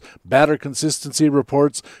indicators, batter consistency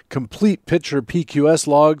reports, complete pitcher PQS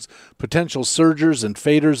logs, potential surgers and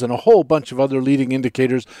faders, and a whole bunch of other leading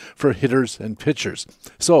indicators for hitters and pitchers.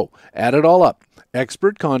 So, add it all up.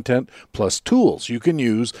 Expert content plus tools you can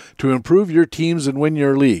use to improve your teams and win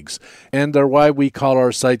your leagues. And they're why we call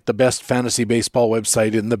our site the best fantasy baseball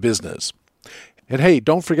website in the business. And hey,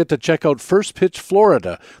 don't forget to check out First Pitch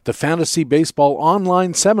Florida, the fantasy baseball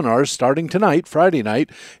online seminars starting tonight, Friday night,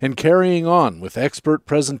 and carrying on with expert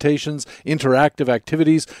presentations, interactive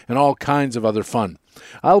activities, and all kinds of other fun.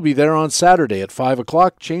 I'll be there on Saturday at 5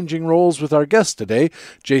 o'clock, changing roles with our guest today,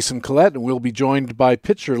 Jason Collette, and we'll be joined by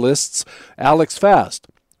Pitcher List's Alex Fast.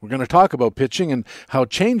 We're going to talk about pitching and how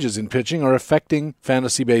changes in pitching are affecting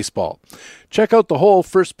fantasy baseball. Check out the whole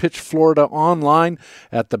First Pitch Florida online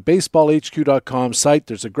at the BaseballHQ.com site.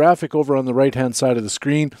 There's a graphic over on the right-hand side of the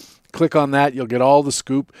screen. Click on that. You'll get all the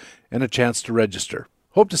scoop and a chance to register.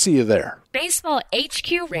 Hope to see you there. Baseball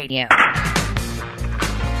HQ Radio.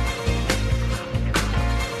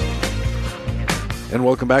 And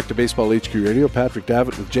welcome back to Baseball HQ Radio. Patrick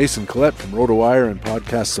Davitt with Jason Collette from RotoWire and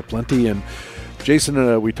Podcasts Aplenty. And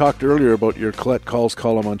Jason, we talked earlier about your Collette Calls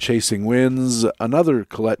column on chasing wins. Another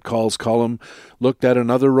Collette Calls column looked at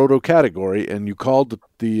another roto category, and you called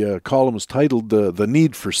the column was titled the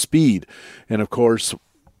Need for Speed. And of course,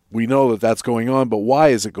 we know that that's going on, but why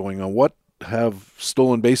is it going on? What have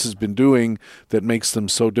stolen bases been doing that makes them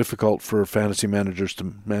so difficult for fantasy managers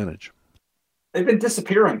to manage? They've been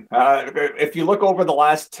disappearing. If you look over the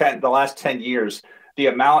last 10 years, the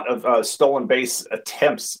amount of stolen base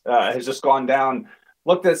attempts has just gone down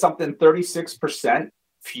looked at something 36%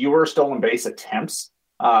 fewer stolen base attempts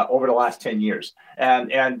over the last 10 years.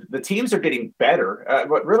 And the teams are getting better.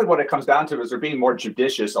 But really what it comes down to is they're being more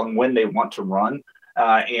judicious on when they want to run.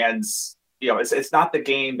 And it's not the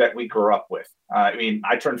game that we grew up with. I mean,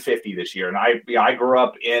 I turned 50 this year, and I grew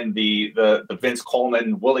up in the Vince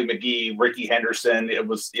Coleman, Willie McGee, Ricky Henderson. It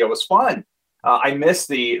was fun. I miss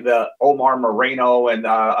the Omar Moreno, and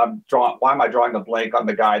why am I drawing a blank on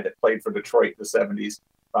the guy that played for Detroit in the 70s?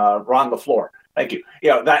 Ron LaFleur. Thank you.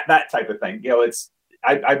 That type of thing.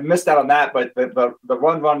 I missed out on that, but the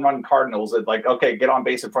run Cardinals, it's like, okay, get on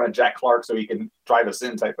base in front of Jack Clark so he can drive us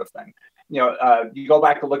in type of thing. You go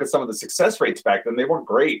back and look at some of the success rates back then, they weren't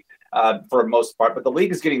great for the most part, but the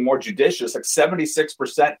league is getting more judicious. Like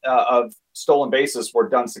 76% of stolen bases were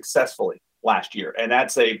done successfully last year. And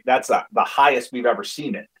that's the highest we've ever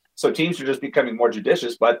seen it. So teams are just becoming more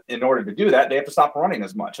judicious, but in order to do that, they have to stop running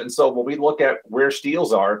as much. And so when we look at where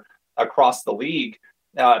steals are across the league,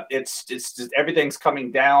 it's just, everything's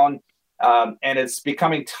coming down. And it's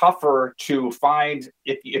becoming tougher to find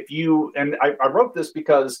if you, and I wrote this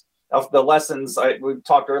because of the lessons we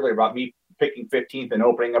talked earlier about me picking 15th and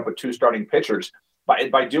opening up with 2 starting pitchers.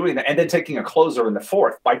 By doing that, and then taking a closer in the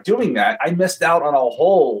 4th, by doing that, I missed out on a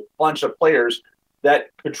whole bunch of players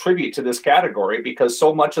that contribute to this category, because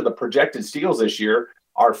so much of the projected steals this year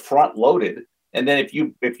are front loaded. And then if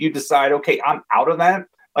you decide, okay, I'm out of that,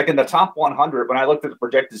 like in the top 100, when I looked at the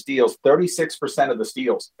projected steals, 36% of the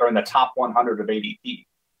steals are in the top 100 of ADP.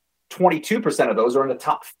 22% of those are in the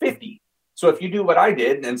top 50. So if you do what I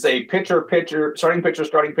did and say pitcher, starting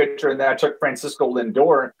pitcher, and then I took Francisco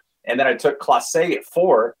Lindor, and then I took Clase at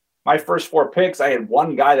 4, my first 4 picks, I had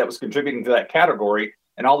one guy that was contributing to that category.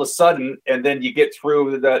 And all of a sudden, and then you get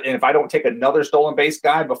through and if I don't take another stolen base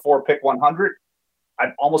guy before pick 100,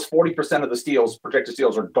 almost 40% of the projected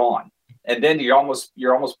steals are gone. And then you're almost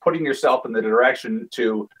putting yourself in the direction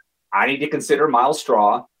to, I need to consider Myles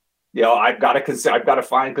Straw. I've got to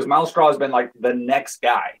find, because Myles Straw has been like the next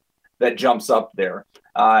guy that jumps up there.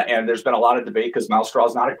 And there's been a lot of debate because Myles Straw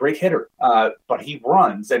is not a great hitter, but he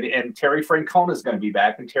runs. And Terry Francona is going to be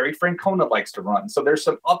back, and Terry Francona likes to run. So there's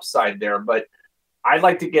some upside there. But I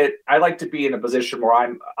like to be in a position where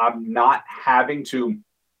I'm not having to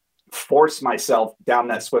force myself down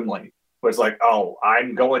that swim lane. Where it's like, oh,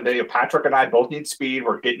 I'm going to, Patrick and I both need speed.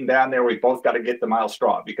 We're getting down there. We both got to get the Myles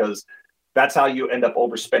Straw, because that's how you end up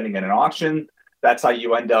overspending in an auction. That's how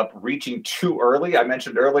you end up reaching too early. I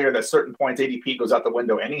mentioned earlier that certain points ADP goes out the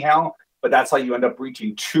window anyhow, but that's how you end up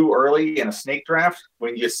reaching too early in a snake draft.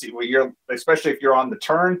 When you're, especially if you're on the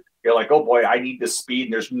turn, you're like, oh boy, I need this speed,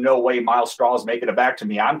 and there's no way Myles Straw is making it back to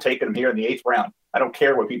me. I'm taking him here in the 8th round. I don't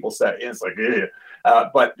care what people say. And it's like,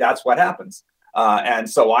 but that's what happens. And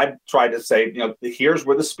so I try to say, here's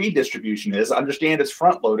where the speed distribution is. Understand it's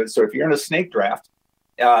front loaded. So if you're in a snake draft,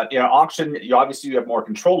 auction, you have more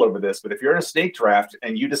control over this. But if you're in a snake draft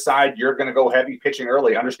and you decide you're going to go heavy pitching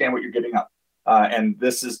early, understand what you're giving up. And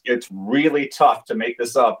it's really tough to make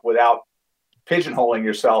this up without pigeonholing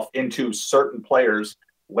yourself into certain players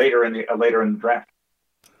later in the draft.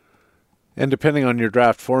 And depending on your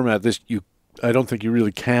draft format, I don't think you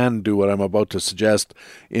really can do what I'm about to suggest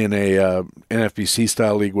in a NFBC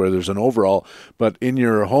style league where there's an overall, but in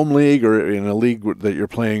your home league or in a league that you're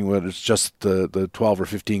playing where it's just the 12 or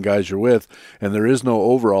 15 guys you're with and there is no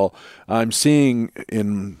overall, I'm seeing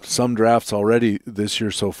in some drafts already this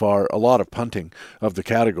year so far a lot of punting of the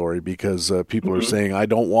category because people are saying, I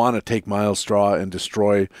don't want to take Myles Straw and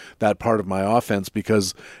destroy that part of my offense,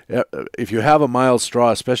 because if you have a Myles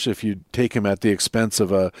Straw, especially if you take him at the expense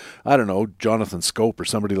of Jonathan Scope or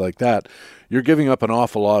somebody like that, you're giving up an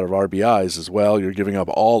awful lot of RBIs as well. You're giving up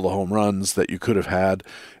all the home runs that you could have had,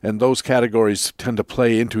 and those categories tend to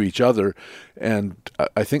play into each other. And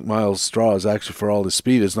I think Myles Straw is actually, for all his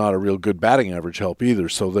speed, is not a real good batting average help either.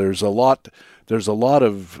 So there's a lot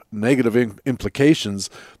of negative implications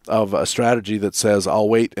of a strategy that says I'll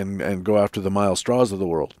wait and go after the Myles Straws of the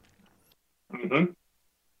world. Mm-hmm.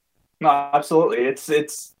 No, absolutely.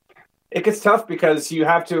 It gets tough because you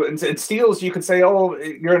have to, in steals, you could say, oh,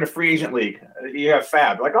 you're in a free agent league. You have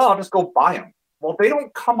Fab. Like, oh, I'll just go buy them. Well, they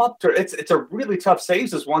don't come up to, it's a really tough.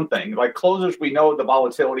 Saves is one thing. Like closers, we know the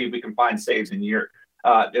volatility, we can find saves within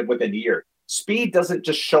a year. Speed doesn't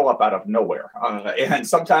just show up out of nowhere. And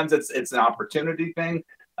sometimes it's an opportunity thing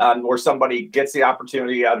where somebody gets the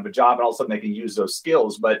opportunity out of a job and all of a sudden they can use those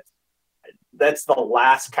skills. But that's the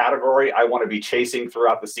last category I want to be chasing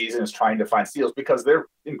throughout the season, is trying to find steals, because they're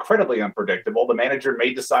incredibly unpredictable. The manager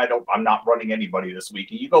may decide, oh, I'm not running anybody this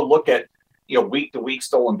week. And you go look at, week to week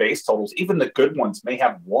stolen base totals. Even the good ones may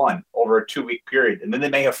have 1 over a 2-week period, and then they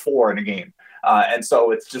may have 4 in a game. And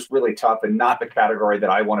so it's just really tough and not the category that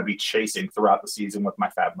I want to be chasing throughout the season with my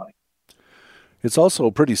fab money. It's also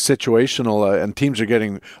pretty situational, and teams are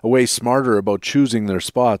getting way smarter about choosing their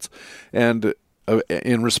spots. And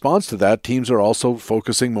in response to that, teams are also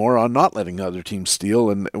focusing more on not letting other teams steal.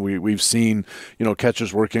 And we've seen,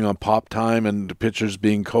 catchers working on pop time and pitchers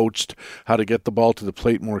being coached how to get the ball to the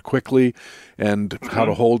plate more quickly and how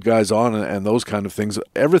to hold guys on and those kind of things.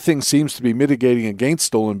 Everything seems to be mitigating against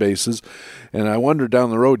stolen bases. And I wonder down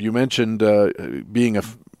the road, you mentioned being a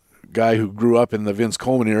guy who grew up in the Vince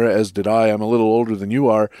Coleman era, as did I. I'm a little older than you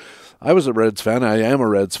are. I was a Reds fan. I am a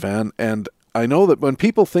Reds fan. And I know that when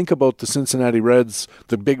people think about the Cincinnati Reds,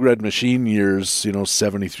 the Big Red Machine years,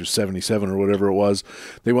 70 through 77 or whatever it was,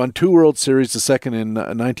 they won 2 World Series, the second in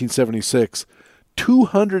 1976.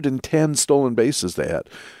 210 stolen bases they had.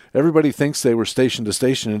 Everybody thinks they were station to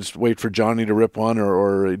station and just wait for Johnny to rip one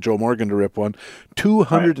or Joe Morgan to rip one.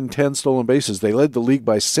 210 stolen bases. They led the league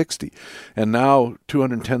by 60. And now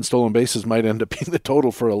 210 stolen bases might end up being the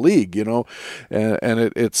total for a league, and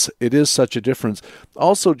it is such a difference.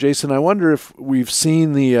 Also, Jason, I wonder if we've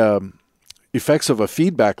seen the effects of a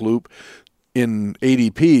feedback loop in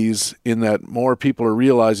ADPs, in that more people are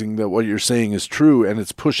realizing that what you're saying is true and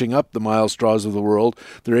it's pushing up the Miles Straws of the world.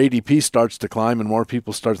 Their ADP starts to climb and more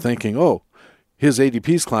people start thinking, oh, his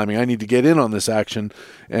ADP's climbing, I need to get in on this action.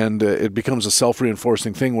 And it becomes a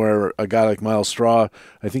self-reinforcing thing where a guy like Miles Straw,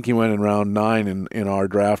 I think he went in round 9 in our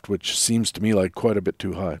draft, which seems to me like quite a bit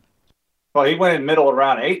too high. Well, he went in middle of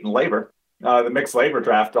round 8 in labor, the mixed labor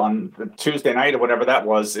draft on the Tuesday night or whatever that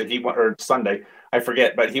was. He went, or Sunday, I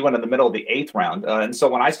forget, but he went in the middle of the 8th round. And so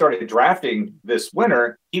when I started drafting this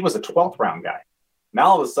winter, he was a 12th round guy. Now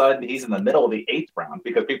all of a sudden he's in the middle of the 8th round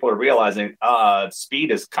because people are realizing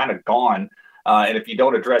speed is kind of gone. And if you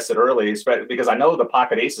don't address it early, because I know the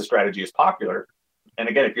pocket aces strategy is popular. And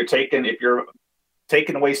again, if you're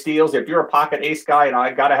taking away steals, if you're a pocket ace guy and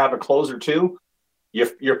I got to have a closer too,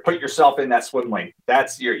 you put yourself in that swim lane.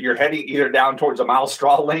 That's you're heading either down towards a Miles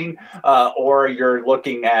Straw lane, or you're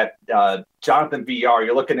looking at Jonathan Villar.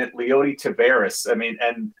 You're looking at Leody Taveras. I mean,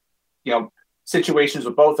 and situations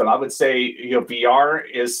with both of them. I would say Villar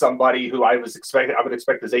is somebody who I would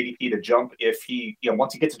expect his ADP to jump if he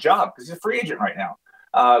once he gets a job because he's a free agent right now.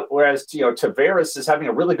 Whereas Taveras is having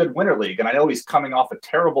a really good winter league, and I know he's coming off a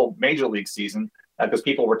terrible major league season because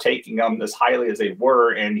people were taking him as highly as they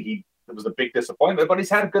were, and it was a big disappointment, but he's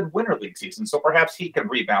had a good winter league season, so perhaps he can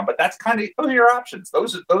rebound. But that's those are your options.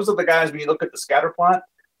 Those are the guys when you look at the scatter plot.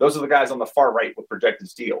 Those are the guys on the far right with projected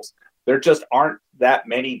steals. There just aren't that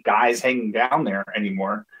many guys hanging down there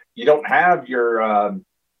anymore. You don't have your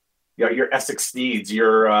Essex Sneeds.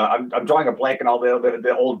 I'm drawing a blank on all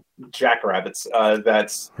the old Jackrabbits.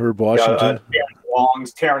 That's Herb Washington,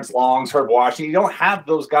 Terrence Longs, Herb Washington. You don't have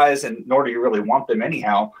those guys, and nor do you really want them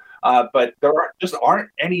anyhow. But there aren't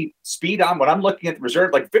any speed on. When I'm looking at the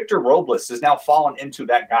reserve, like Victor Robles has now fallen into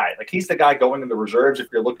that guy. Like he's the guy going in the reserves. If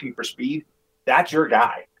you're looking for speed, that's your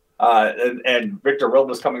guy. And Victor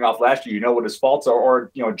Robles coming off last year, what his faults are,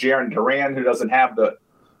 or Jaron Duran, who doesn't have the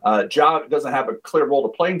job, doesn't have a clear role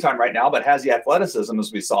to playing time right now, but has the athleticism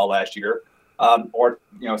as we saw last year. Or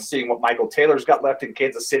seeing what Michael Taylor's got left in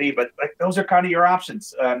Kansas City, but those are kind of your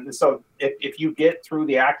options. So if you get through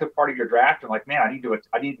the active part of your draft and man,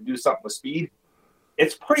 I need to do something with speed,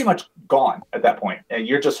 it's pretty much gone at that point, and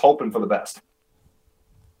you're just hoping for the best.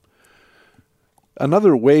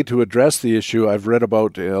 Another way to address the issue I've read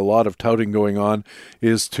about a lot of touting going on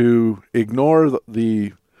is to ignore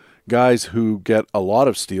the guys who get a lot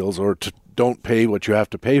of steals or don't pay what you have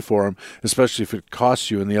to pay for them, especially if it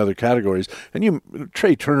costs you in the other categories. And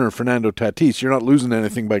Trey Turner, Fernando Tatis, you're not losing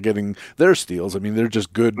anything by getting their steals. I mean, they're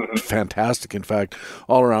just good, fantastic, in fact,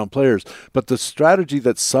 all-around players. But the strategy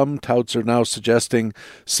that some touts are now suggesting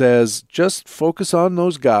says just focus on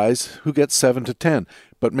those guys who get 7 to 10.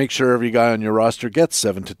 But make sure every guy on your roster gets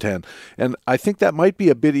 7 to 10. And I think that might be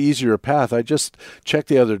a bit easier path. I just checked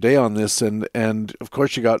the other day on this, and of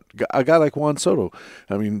course you got a guy like Juan Soto.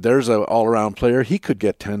 I mean, there's an all-around player. He could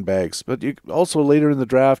get 10 bags. But you also later in the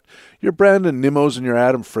draft, your Brandon Nimmo's and your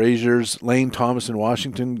Adam Frazier's, Lane Thomas in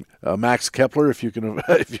Washington, Max Kepler, if you can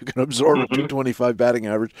absorb a 225 batting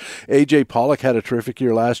average. A.J. Pollock had a terrific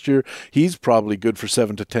year last year. He's probably good for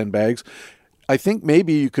 7 to 10 bags. I think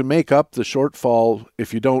maybe you can make up the shortfall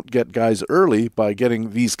if you don't get guys early by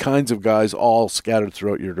getting these kinds of guys all scattered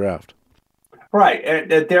throughout your draft. Right.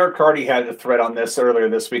 And Derek Carty had a thread on this earlier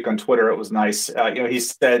this week on Twitter. It was nice. He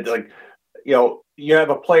said, you have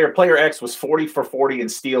a player X was 40 for 40 in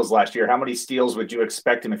steals last year. How many steals would you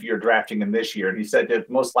expect him if you're drafting him this year? And he said the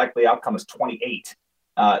most likely outcome is 28.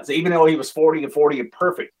 So even though he was 40 and 40 and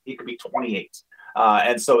perfect, he could be 28.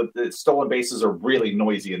 And so the stolen bases are really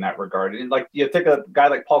noisy in that regard. And like you take a guy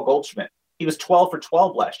like Paul Goldschmidt, he was 12 for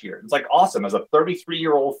 12 last year. It's like awesome. As a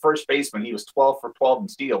 33-year-old first baseman, he was 12 for 12 in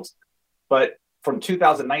steals. But from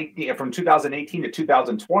 2018 to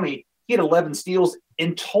 2020, he had 11 steals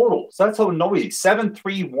in total. So that's how noisy. 7,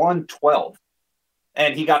 3, 1, 12.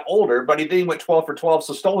 And he got older, but he then went 12 for 12.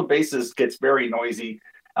 So stolen bases gets very noisy.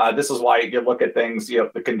 This is why you look at things, the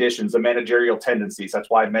conditions, the managerial tendencies. That's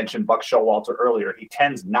why I mentioned Buck Showalter earlier. He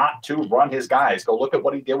tends not to run his guys. Go look at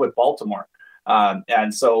what he did with Baltimore.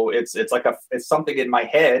 And so it's something in my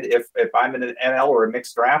head. If I'm in an NL or a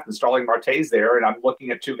mixed draft and Starling Marte's there, and I'm looking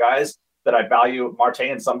at two guys that I value, Marte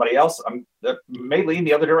and somebody else, I'm may lean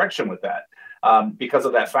the other direction with that because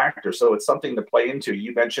of that factor. So it's something to play into.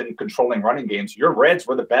 You mentioned controlling running games. Your Reds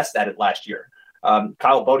were the best at it last year.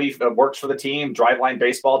 Kyle Bodie works for the team. Driveline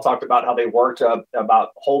Baseball talked about how they worked about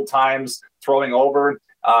hold times, throwing over.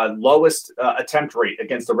 Lowest attempt rate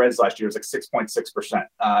against the Reds last year is like 6.6%.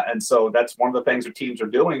 And so that's one of the things that teams are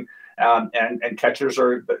doing. And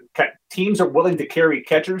teams are willing to carry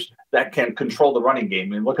catchers that can control the running game.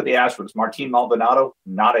 I mean, look at the Astros. Martin Maldonado,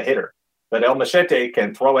 not a hitter. But El Machete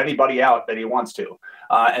can throw anybody out that he wants to.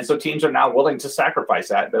 And so teams are now willing to sacrifice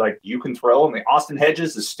that. They're like, you can throw. I mean, Austin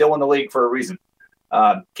Hedges is still in the league for a reason.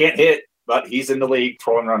 Can't hit, but he's in the league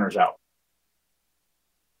throwing runners out.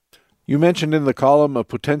 You mentioned in the column a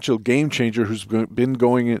potential game changer who's been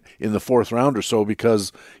going in the fourth round or so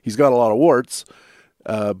because he's got a lot of warts,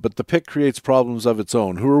 but the pick creates problems of its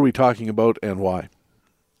own. Who are we talking about and why?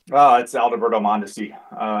 It's Alberto Mondesi,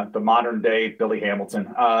 the modern day Billy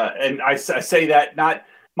Hamilton. And I say that not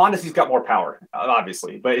Mondesi's got more power,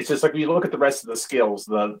 obviously, but it's just like when you look at the rest of the skills,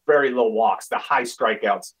 the very low walks, the high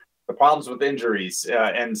strikeouts, the problems with injuries.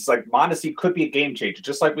 And it's like Mondesi could be a game changer,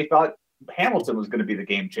 just like we thought Hamilton was going to be the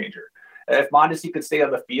game changer. If Mondesi could stay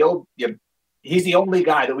on the field, he's the only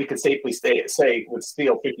guy that we could safely say would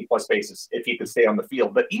steal 50-plus bases if he could stay on the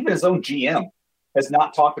field. But even his own GM has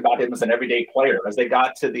not talked about him as an everyday player. As they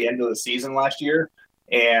got to the end of the season last year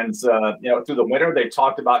and, through the winter, they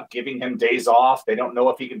talked about giving him days off. They don't know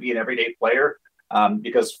if he can be an everyday player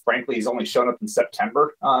because, frankly, he's only shown up in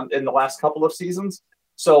September in the last couple of seasons.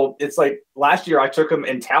 So it's like last year I took him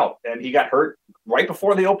in tout and he got hurt right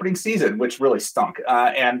before the opening season, which really stunk.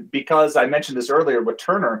 And because I mentioned this earlier with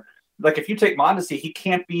Turner, like if you take Mondesi,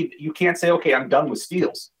 you can't say, okay, I'm done with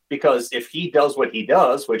steals, because if he does what he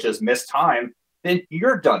does, which is miss time, then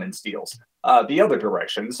you're done in steals the other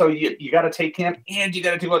direction. So you got to take him and you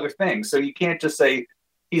got to do other things. So you can't just say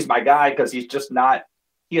he's my guy because he's just not,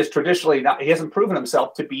 he hasn't proven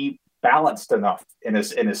himself to be balanced enough in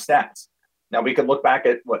his stats. Now we could look back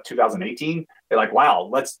at 2018. They're like, wow,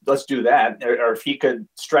 let's do that. Or if he could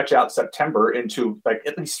stretch out September into like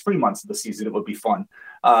at least 3 months of the season, it would be fun.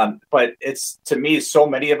 But it's, to me, so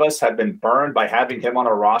many of us have been burned by having him on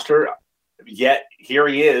our roster. Yet here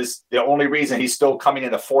he is. The only reason he's still coming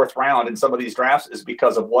in the fourth round in some of these drafts is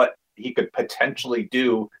because of what he could potentially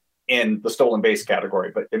do in the stolen base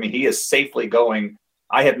category. But I mean, he is safely going.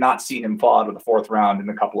 I have not seen him fall out of the fourth round in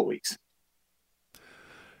a couple of weeks.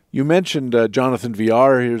 You mentioned Jonathan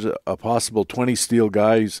Villar. Here's a possible 20 steal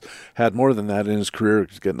guy. He's had more than that in his career.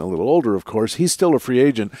 He's getting a little older, of course. He's still a free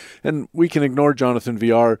agent, and we can ignore Jonathan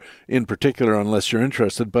Villar in particular unless you're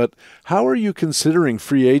interested. But how are you considering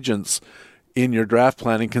free agents in your draft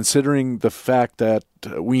planning, considering the fact that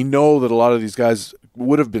we know that a lot of these guys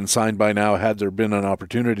would have been signed by now had there been an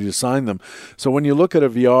opportunity to sign them? So when you look at a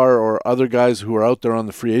Villar or other guys who are out there on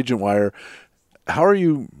the free agent wire, how are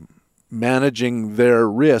you managing their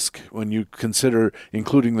risk when you consider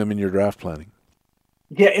including them in your draft planning?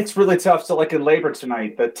 Yeah, it's really tough. So like in Labor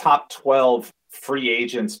tonight, the top 12 free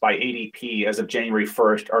agents by ADP as of January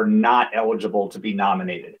 1st are not eligible to be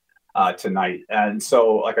nominated tonight. And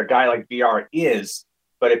so like a guy like VR is,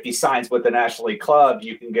 but if he signs with the National League club,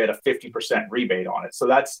 you can get a 50% rebate on it. So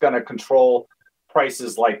that's going to control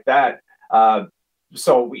prices like that.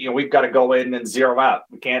 So we've got to go in and zero out.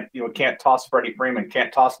 We can't toss Freddie Freeman,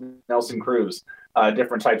 can't toss Nelson Cruz,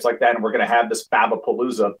 different types like that. And we're going to have this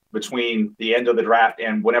Babapalooza between the end of the draft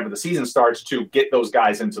and whenever the season starts to get those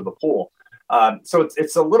guys into the pool. So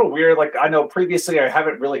it's a little weird. Like I know previously I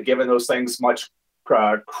haven't really given those things much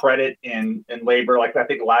credit in Labor. Like I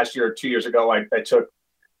think last year or 2 years ago, I took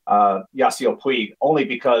Yasiel Puig only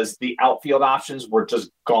because the outfield options were just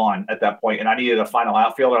gone at that point, and I needed a final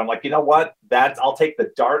outfielder. I'm like, you know what? I'll take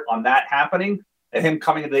the dart on that happening and him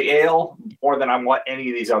coming to the AL more than I want any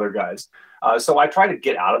of these other guys. So I try to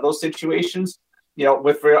get out of those situations.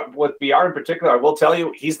 With VR in particular, I will tell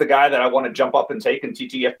you he's the guy that I want to jump up and take in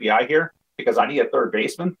TTFBI here because I need a third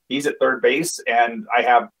baseman. He's at third base, and I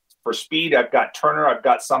have for speed, I've got Turner. I've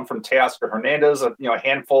got some from Teoscar Hernandez, a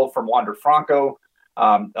handful from Wander Franco,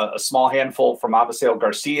 a small handful from Avisail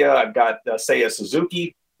Garcia. I've got Seiya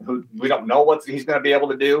Suzuki, who we don't know what he's going to be able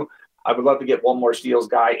to do. I would love to get one more steals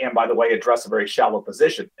guy, and by the way, address a very shallow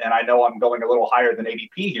position. And I know I'm going a little higher than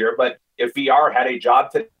ADP here, but if VR had a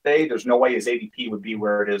job today, there's no way his ADP would be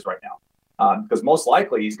where it is right now, because most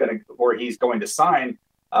likely he's going to sign.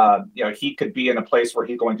 He could be in a place where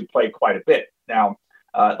he's going to play quite a bit now.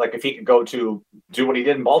 Like if he could go to do what he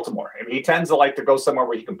did in Baltimore. I mean, he tends to like to go somewhere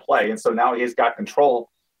where he can play. And so now he's got control.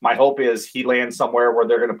 My hope is he lands somewhere where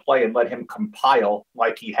they're going to play and let him compile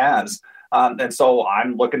like he has. And so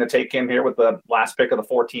I'm looking to take him here with the last pick of the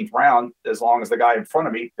 14th round, as long as the guy in front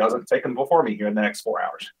of me doesn't take him before me here in the next 4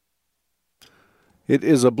 hours. It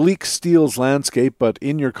is a bleak steals landscape, but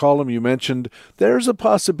in your column you mentioned there's a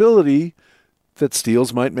possibility that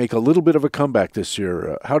steals might make a little bit of a comeback this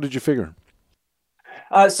year. How did you figure?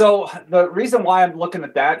 So the reason why I'm looking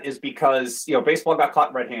at that is because, baseball got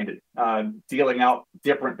caught red-handed, dealing out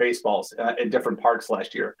different baseballs in different parks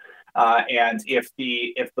last year. And if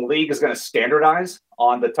the league is going to standardize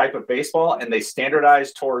on the type of baseball and they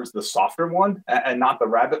standardize towards the softer one and not the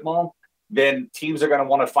rabbit ball, then teams are going to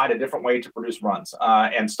want to find a different way to produce runs.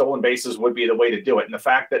 And stolen bases would be the way to do it. And the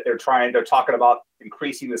fact that they're talking about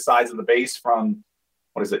increasing the size of the base from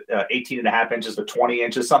 18 and a half inches to 20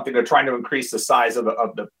 inches, something. They're trying to increase the size of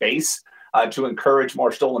the base to encourage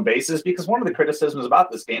more stolen bases, because one of the criticisms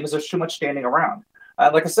about this game is there's too much standing around.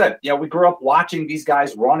 Like I said, we grew up watching these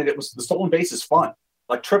guys run, and the stolen base is fun.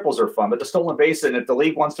 Like triples are fun, but the stolen base, and if the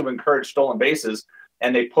league wants to encourage stolen bases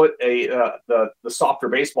and they put the softer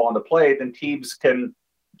baseball into play, then teams can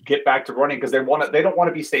get back to running because they don't want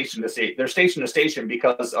to be station to station. They're station to station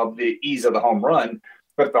because of the ease of the home run.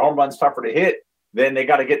 But if the home run's tougher to hit, then they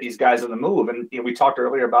got to get these guys on the move. And we talked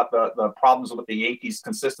earlier about the problems with the Yankees'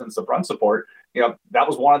 consistency of run support. That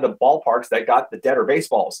was one of the ballparks that got the deader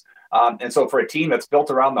baseballs. And so for a team that's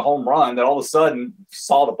built around the home run that all of a sudden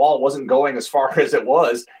saw the ball wasn't going as far as it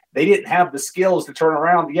was, they didn't have the skills to turn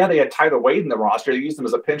around. Yeah, they had Tyler Wade in the roster. They used him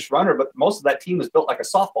as a pinch runner, but most of that team was built like a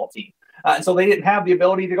softball team. And so they didn't have the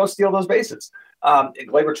ability to go steal those bases.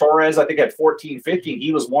 Gleyber Torres, I think, at 14, 15,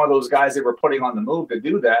 he was one of those guys they were putting on the move to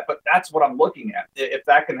do that. But that's what I'm looking at. They're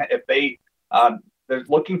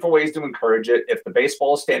looking for ways to encourage it. If the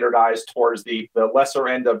baseball is standardized towards the lesser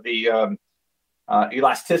end of the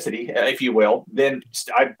elasticity, if you will, then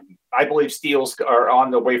I believe steals are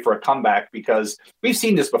on the way for a comeback, because we've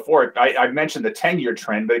seen this before. I mentioned the 10-year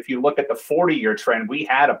trend, but if you look at the 40-year trend, we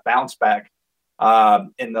had a bounce back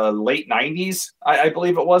in the late 90s, I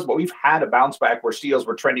believe it was, but we've had a bounce back where steals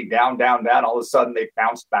were trending down, down, down. All of a sudden they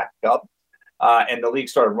bounced back up and the league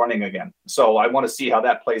started running again. So I want to see how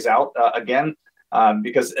that plays out again,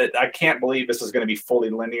 because I can't believe this is going to be fully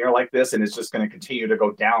linear like this, and it's just going to continue to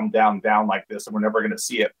go down, down, down like this, and we're never going to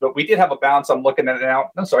see it. But we did have a bounce. I'm looking at it now.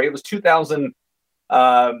 I'm sorry, it was 2000.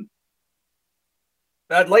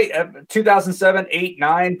 Late 2007, 8,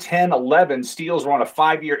 9, 10, 11, steals were on a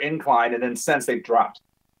 5-year incline, and then since they've dropped.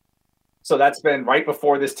 So that's been right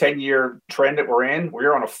before this 10-year trend that we're in.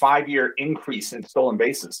 We're on a 5-year increase in stolen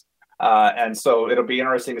bases. And so it'll be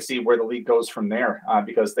interesting to see where the league goes from there,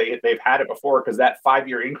 because they've had it before, because that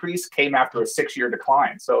 5-year increase came after a 6-year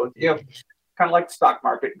decline. So, kind of like the stock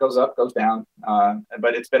market, goes up, goes down.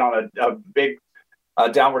 But it's been on a big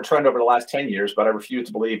downward trend over the last 10 years, but I refuse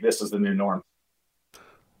to believe this is the new norm.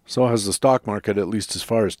 So has the stock market, at least as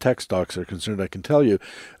far as tech stocks are concerned, I can tell you.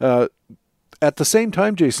 At the same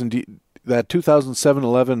time, Jason, that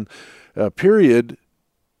 2007-11 period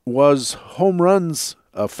was home runs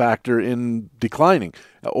a factor in declining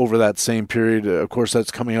over that same period. Of course,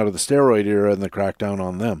 that's coming out of the steroid era and the crackdown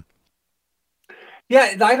on them.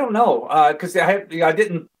 Yeah, I don't know, because I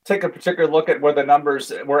didn't take a particular look at where the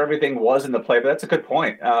numbers, where everything was in the play, but that's a good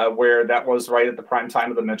point, where that was right at the prime time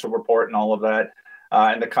of the Mitchell Report and all of that.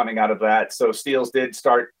 And the coming out of that. So steals did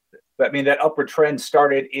start, that upward trend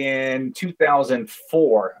started in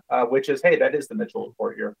 2004, which is, hey, that is the Mitchell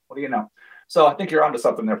Report here. What do you know? So I think you're onto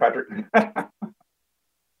something there, Patrick.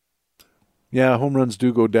 Yeah, home runs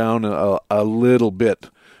do go down a little bit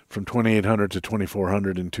from 2,800 to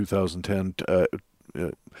 2,400 in 2010,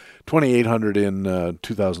 2,800 in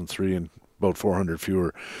 2003, and about 400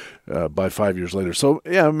 fewer by 5 years later. So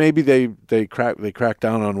yeah, maybe they crack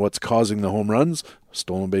down on what's causing the home runs.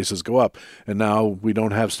 Stolen bases go up, and now we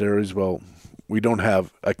don't have steroids. Well, we don't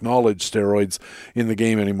have acknowledged steroids in the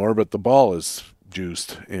game anymore, but the ball is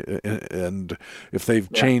juiced. And if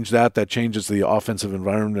they've changed that changes the offensive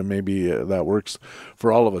environment, and maybe that works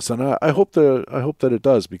for all of us. And I hope that it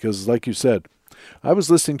does, because like you said, I was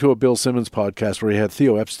listening to a Bill Simmons podcast where he had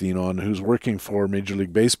Theo Epstein on, who's working for Major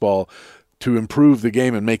League Baseball to improve the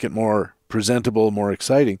game and make it more presentable, more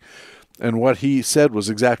exciting. And what he said was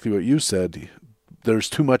exactly what you said. There's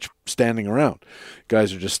too much standing around.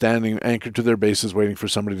 Guys are just standing anchored to their bases waiting for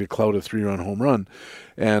somebody to clout a 3-run home run.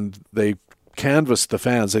 And they canvassed the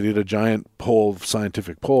fans. They did a giant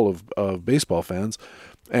scientific poll of baseball fans.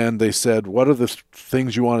 And they said, what are the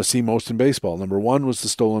things you want to see most in baseball? Number 1 was the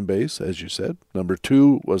stolen base, as you said. Number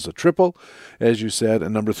 2 was a triple, as you said.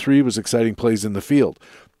 And number 3 was exciting plays in the field.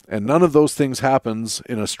 And none of those things happens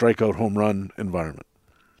in a strikeout home run environment.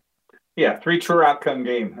 Yeah, 3 true outcome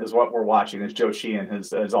game is what we're watching, as Joe Sheehan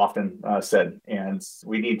has often said. And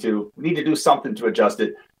we need to do something to adjust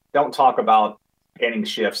it. Don't talk about inning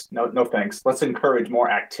shifts. No thanks. Let's encourage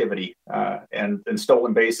more activity and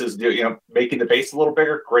stolen bases. Making the base a little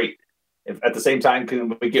bigger, great. If at the same time,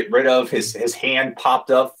 can we get rid of his hand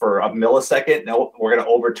popped up for a millisecond? No, we're going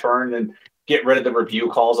to overturn and get rid of the review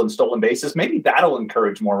calls on stolen bases. Maybe that'll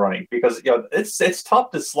encourage more running, because it's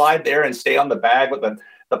tough to slide there and stay on the bag with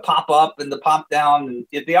the pop up and the pop down.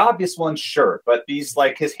 The obvious ones, sure, but these,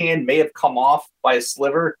 like, his hand may have come off by a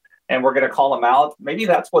sliver and we're going to call him out. Maybe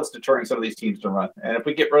that's what's deterring some of these teams to run. And if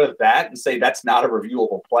we get rid of that and say that's not a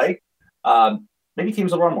reviewable play, maybe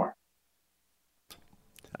teams will run more.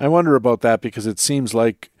 I wonder about that, because it seems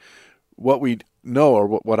like what we know, or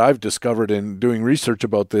what I've discovered in doing research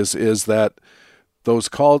about this, is that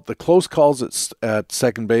the close calls at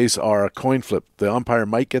second base are a coin flip. The umpire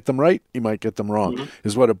might get them right, he might get them wrong,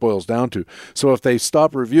 is what it boils down to. So if they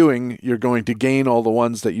stop reviewing, you're going to gain all the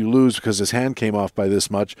ones that you lose because his hand came off by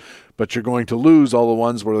this much, but you're going to lose all the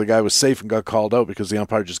ones where the guy was safe and got called out because the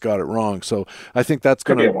umpire just got it wrong. So I think that's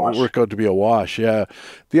going to work out to be a wash. Yeah.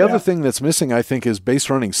 The other thing that's missing, I think, is base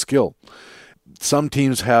running skill. Some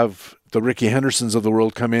teams have the Ricky Hendersons of the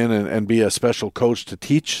world come in and be a special coach to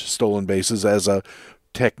teach stolen bases as a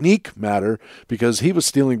technique matter, because he was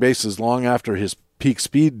stealing bases long after his peak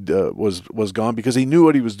speed was gone, because he knew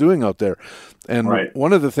what he was doing out there. And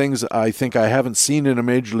one of the things I think I haven't seen in a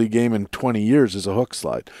major league game in 20 years is a hook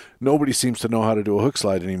slide. Nobody seems to know how to do a hook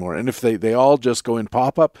slide anymore. And if they all just go in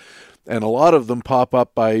pop-up, and a lot of them pop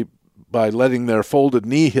up by letting their folded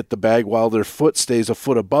knee hit the bag while their foot stays a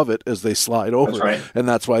foot above it as they slide over. That's right. And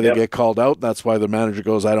that's why they get called out. That's why the manager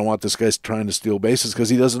goes, I don't want this guy trying to steal bases, because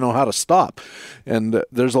he doesn't know how to stop. And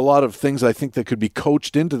there's a lot of things I think that could be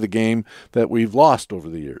coached into the game that we've lost over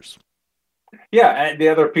the years. Yeah, and the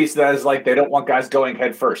other piece of that is, like, they don't want guys going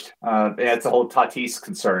head first. It's the whole Tatis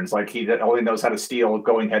concerns. Like, he only knows how to steal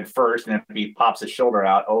going head first, and if he pops his shoulder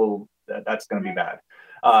out, that's going to be bad.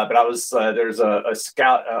 But there's a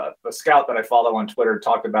scout that I follow on Twitter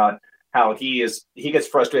talked about how he gets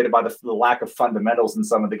frustrated by the lack of fundamentals in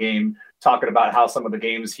some of the game, talking about how some of the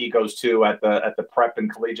games he goes to at the prep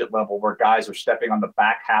and collegiate level, where guys are stepping on the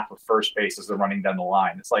back half of first base as they're running down the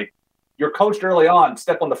line. It's like, you're coached early on,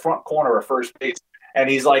 step on the front corner of first base. And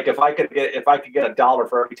he's like, if I could get $1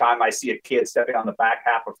 for every time I see a kid stepping on the back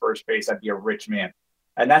half of first base, I'd be a rich man.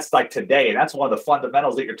 And that's like today. And that's one of the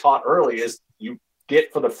fundamentals that you're taught early, is you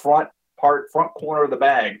get for the front corner of the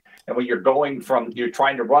bag. And when you're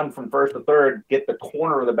trying to run from first to third, get the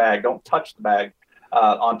corner of the bag. Don't touch the bag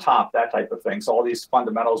on top, that type of thing. So all these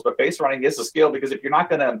fundamentals, but base running is a skill, because if you're not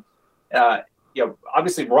going to,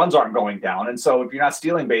 obviously runs aren't going down. And so if you're not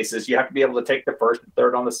stealing bases, you have to be able to take the first and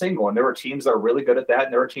third on the single. And there are teams that are really good at that,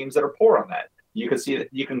 and there are teams that are poor on that. You can see that.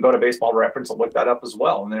 You can go to Baseball Reference and look that up as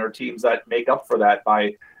well. And there are teams that make up for that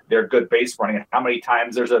by their good base running. And how many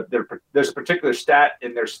times there's a particular stat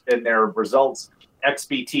in their results,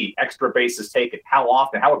 XBT, extra bases taken. How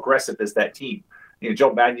often, how aggressive is that team?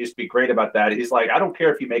 Joe Madden used to be great about that. He's like, I don't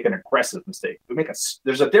care if you make an aggressive mistake.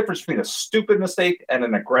 There's a difference between a stupid mistake and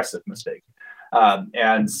an aggressive mistake.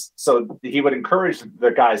 And so he would encourage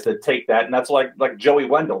the guys to take that. And that's like Joey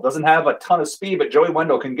Wendell doesn't have a ton of speed, but Joey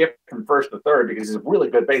Wendell can get from first to third because he's a really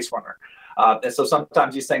good base runner. And so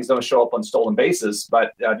sometimes these things don't show up on stolen bases,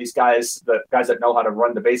 but the guys that know how to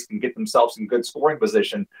run the base can get themselves in good scoring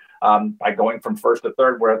position by going from first to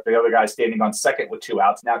third, where the other guy's standing on second with 2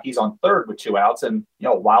 outs. Now he's on third with 2 outs, and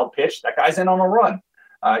wild pitch, that guy's in on a run.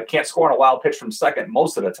 Can't score on a wild pitch from second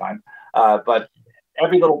most of the time, but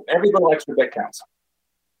every little extra bit counts.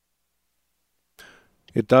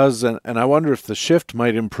 It does, and I wonder if the shift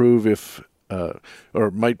might improve if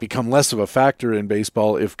or might become less of a factor in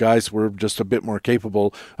baseball if guys were just a bit more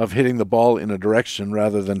capable of hitting the ball in a direction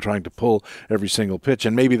rather than trying to pull every single pitch.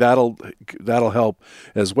 And maybe that'll help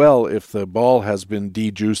as well if the ball has been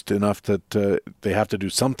de-juiced enough that they have to do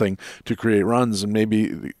something to create runs, and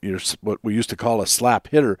maybe what we used to call a slap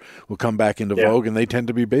hitter will come back into vogue, and they tend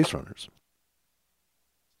to be base runners.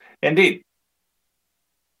 Indeed.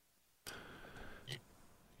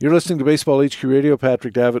 You're listening to Baseball HQ Radio.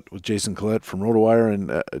 Patrick Davitt with Jason Collette from RotoWire.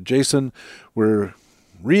 And Jason, we're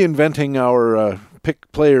reinventing our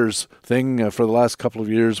pick players thing. For the last couple of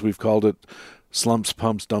years, we've called it slumps,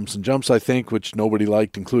 pumps, dumps, and jumps, I think, which nobody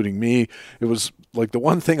liked, including me. It was like the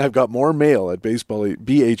one thing I've got more mail at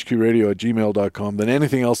bhqradio@gmail.com than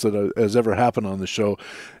anything else that has ever happened on the show.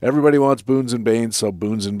 Everybody wants boons and banes, so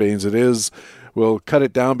boons and banes it is. We'll cut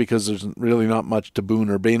it down because there's really not much to boon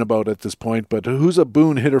or bane about at this point. But who's a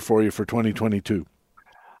boon hitter for you for 2022?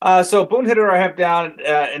 So boon hitter I have down,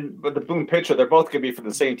 and the boon pitcher, they're both going to be for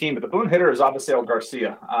the same team. But the boon hitter is Avisail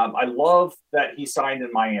Garcia. I love that he signed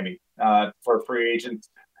in Miami for a free agent.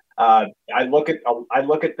 I look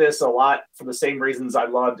at this a lot for the same reasons I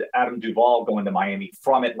loved Adam Duvall going to Miami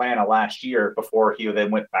from Atlanta last year before Duvall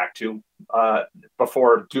went back to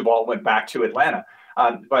Atlanta.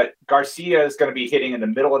 But Garcia is going to be hitting in the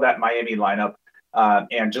middle of that Miami lineup.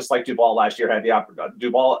 And just like Duvall last year had the opportunity,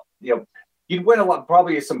 Duvall, you'd win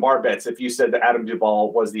probably some bar bets if you said that Adam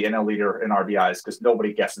Duvall was the NL leader in RBIs, because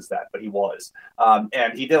nobody guesses that, but he was.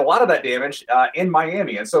 And he did a lot of that damage in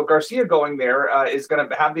Miami. And so Garcia going there is going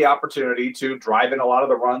to have the opportunity to drive in a lot of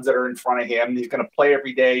the runs that are in front of him. He's going to play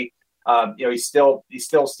every day. He still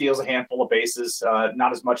steals a handful of bases,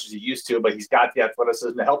 not as much as he used to, but he's got the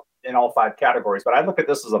athleticism to help in all 5 categories. But I look at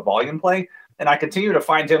this as a volume play, and I continue to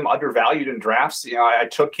find him undervalued in drafts. I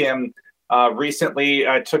took him recently.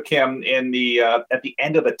 I took him in at the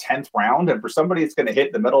end of the 10th round, and for somebody that's going to hit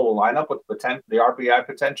in the middle of the lineup with the RBI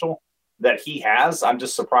potential that he has, I'm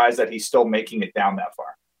just surprised that he's still making it down that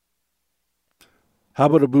far. How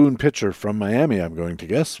about a boon pitcher from Miami, I'm going to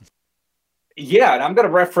guess? Yeah, and I'm going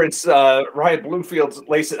to reference Ryan Bloomfield's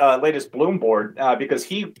latest Bloom board because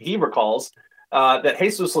he recalls that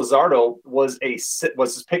Jesus Luzardo was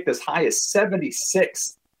picked as high as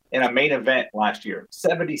 76 in a main event last year,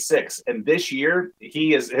 76, and this year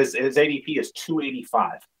his ADP is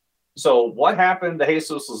 285. So what happened to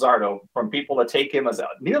Jesus Luzardo from people to take him as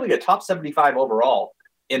nearly a top 75 overall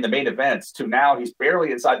in the main events to now he's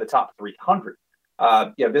barely inside the top 300?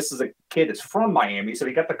 This is a kid that's from Miami, so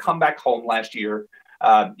he got to come back home last year.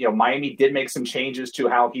 Miami did make some changes to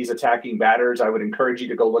how he's attacking batters. I would encourage you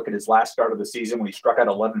to go look at his last start of the season when he struck out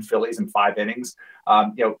 11 Phillies in 5 innings.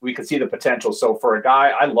 We could see the potential. So for a guy,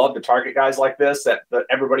 I love to target guys like this that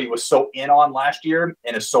everybody was so in on last year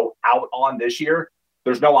and is so out on this year.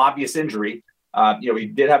 There's no obvious injury. He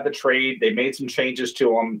did have the trade. They made some changes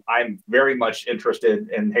to him. I'm very much interested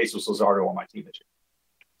in Jesus Luzardo on my team this year.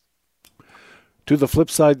 To the flip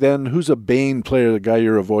side, then, who's a bane player, the guy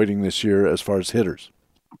you're avoiding this year as far as hitters?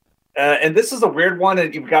 And this is a weird one,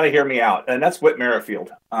 and you've got to hear me out, and that's Whit Merrifield.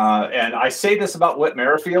 And I say this about Whit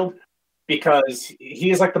Merrifield because he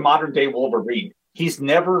is like the modern-day Wolverine. He's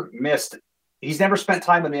never spent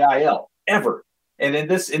time in the IL, ever. And in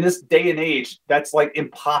this day and age, that's like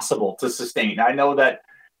impossible to sustain. I know that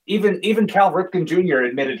even Cal Ripken Jr.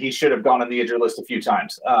 admitted he should have gone on the injured list a few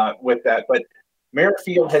times with that, but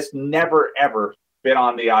Merrifield has never, ever been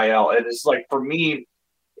on the IL. And it's like, for me,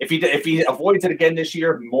 if he avoids it again this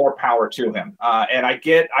year, more power to him. And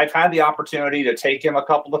I've had the opportunity to take him a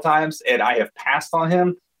couple of times, and I have passed on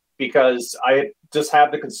him because I just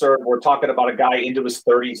have the concern. We're talking about a guy into his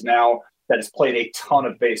 30s now that has played a ton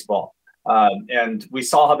of baseball. And we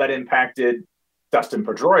saw how that impacted Dustin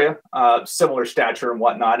Pedroia, similar stature and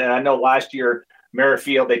whatnot. And I know last year,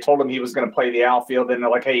 Merrifield, they told him he was going to play the outfield, and they're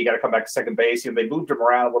like, "Hey, you got to come back to second base." They moved him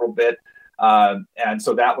around a little bit, and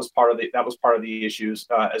so that was part of the issues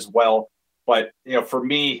as well. But for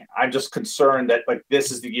me, I'm just concerned that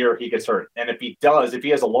this is the year he gets hurt, and if he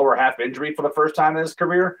has a lower half injury for the first time in his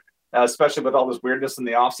career, especially with all this weirdness in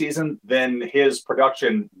the offseason, then his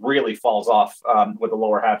production really falls off with a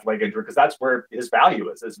lower half leg injury, because that's where his value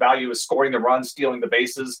is. His value is scoring the runs, stealing the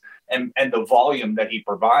bases, and the volume that he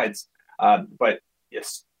provides. But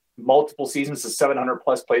yes, multiple seasons of 700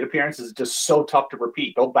 plus plate appearances is just so tough to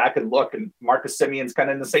repeat. Go back and look, and Marcus Semion's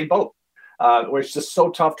kind of in the same boat, where it's just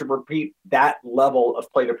so tough to repeat that level of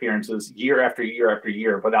plate appearances year after year after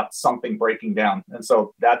year without something breaking down. And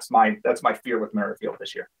so that's my fear with Merrifield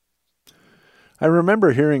this year. I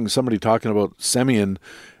remember hearing somebody talking about Semien,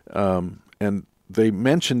 and they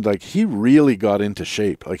mentioned like he really got into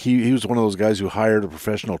shape. Like he was one of those guys who hired a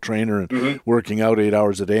professional trainer and working out 8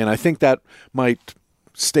 hours a day. And I think that might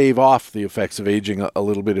stave off the effects of aging a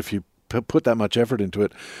little bit if you put that much effort into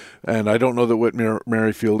it. And I don't know that Whit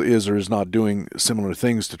Merrifield is or is not doing similar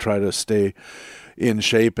things to try to stay in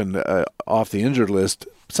shape and off the injured list.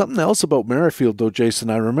 Something else about Merrifield, though, Jason,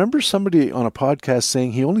 I remember somebody on a podcast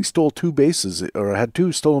saying he only stole 2 bases or had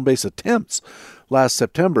 2 stolen base attempts last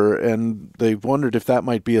September, and they wondered if that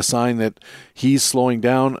might be a sign that he's slowing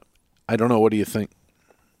down. I don't know. What do you think?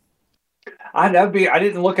 I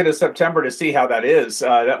didn't look at his September to see how that is.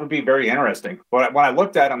 That would be very interesting. When I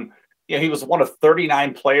looked at him, he was one of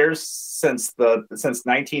 39 players since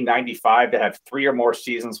 1995 to have 3 or more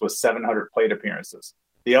seasons with 700 plate appearances.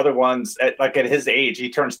 The other ones, at his age, he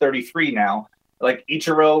turns 33 now. Like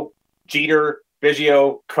Ichiro, Jeter,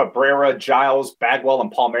 Biggio, Cabrera, Giles, Bagwell,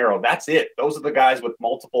 and Palmeiro. That's it. Those are the guys with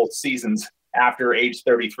multiple seasons after age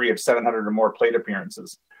 33 of 700 or more plate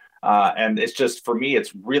appearances. And it's just, for me,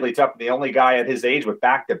 it's really tough. The only guy at his age with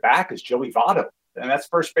back-to-back is Joey Votto. And that's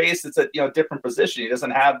first base. It's a different position. He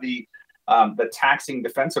doesn't have the taxing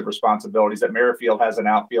defensive responsibilities that Merrifield has an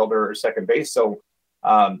outfielder or second base. So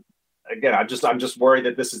again, I'm just worried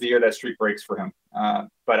that this is the year that streak breaks for him.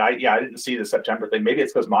 But I didn't see the September thing. Maybe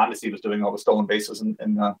it's because Mondesi was doing all the stolen bases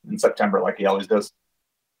in September like he always does.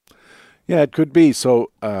 Yeah, it could be.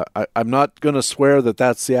 So I'm not going to swear that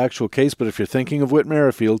that's the actual case, but if you're thinking of Whit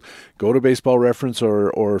Merrifield, go to Baseball Reference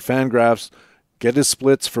or Fangraphs, get his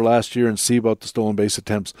splits for last year and see about the stolen base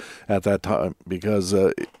attempts at that time. Because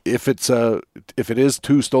if it is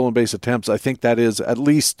 2 stolen base attempts, I think that is at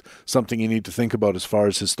least something you need to think about as far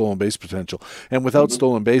as his stolen base potential. And without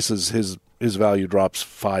stolen bases, his value drops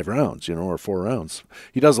 5 rounds, or 4 rounds.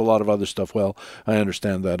 He does a lot of other stuff well. I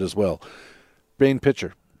understand that as well. Bane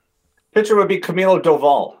pitcher. Pitcher would be Camilo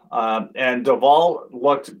Doval. And Doval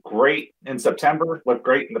looked great in September, looked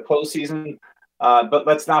great in the postseason. But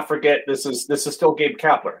let's not forget, this is still Gabe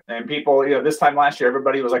Kapler. And people, this time last year,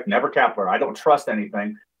 everybody was like, never Kapler. I don't trust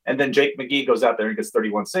anything. And then Jake McGee goes out there and gets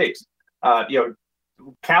 31 saves.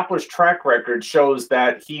 Kapler's track record shows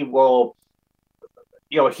that he will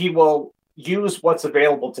use what's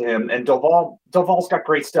available to him. And Doval's got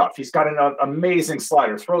great stuff. He's got an amazing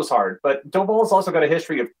slider, throws hard. But Doval's also got a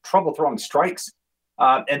history of trouble throwing strikes.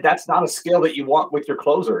 And that's not a skill that you want with your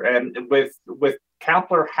closer. And with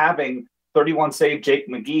Kapler having 31 save Jake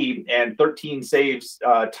McGee and 13 saves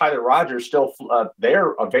Tyler Rogers still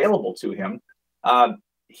there available to him,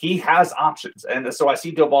 he has options. And so I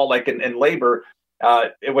see Doval like in labor,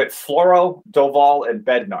 it went Floro, Doval, and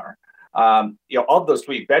Bednar. Of those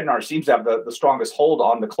 3, Bednar seems to have the strongest hold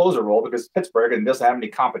on the closer role because Pittsburgh and doesn't have any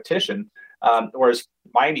competition. Whereas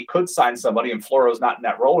Miami could sign somebody and Floro's not in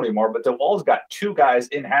that role anymore. But Doval's got 2 guys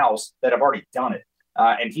in-house that have already done it.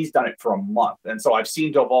 And he's done it for a month. And so I've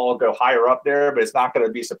seen Doval go higher up there, but it's not going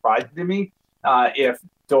to be surprising to me if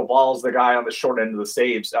Doval's the guy on the short end of the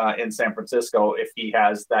saves in San Francisco if he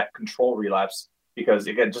has that control relapse. Because,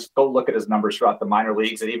 again, just go look at his numbers throughout the minor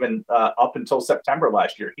leagues and even up until September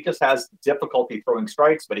last year. He just has difficulty throwing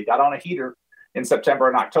strikes, but he got on a heater in September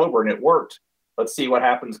and October, and it worked. Let's see what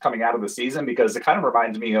happens coming out of the season, because it kind of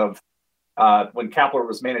reminds me of when Kapler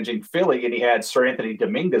was managing Philly and he had Sir Anthony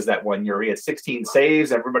Dominguez that one year. He had 16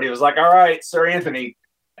 saves. Everybody was like, all right, Sir Anthony.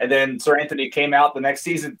 And then Sir Anthony came out the next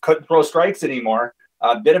season, couldn't throw strikes anymore.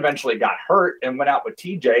 Then eventually got hurt and went out with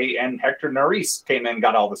TJ, and Hector Neris came in and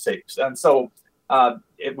got all the saves. And so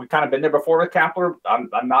we've kind of been there before with Kapler. I'm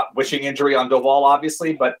not wishing injury on Doval,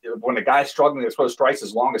 obviously, but when a guy's struggling to throw strikes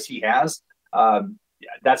as long as he has,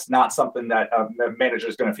 that's not something that a manager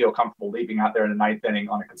is going to feel comfortable leaving out there in the 9th inning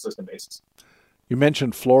on a consistent basis. You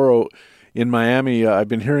mentioned Floro in Miami. I've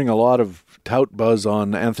been hearing a lot of tout buzz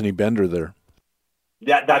on Anthony Bender there.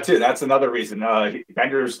 Yeah, that too. That's another reason.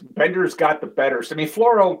 Bender's got the better. I mean,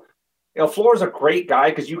 Floro's a great guy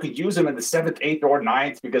because you could use him in the 7th, 8th, or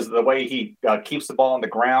 9th because of the way he keeps the ball on the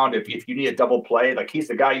ground. If you need a double play, like he's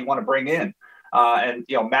the guy you want to bring in. And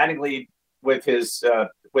Mattingly with his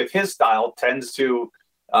style tends to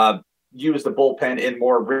use the bullpen in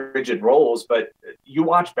more rigid roles. But you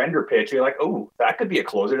watch Bender pitch, you're like, oh, that could be a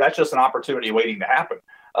closer. That's just an opportunity waiting to happen.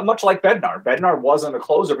 Much like Bednar. Bednar wasn't a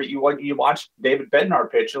closer, but you watch David Bednar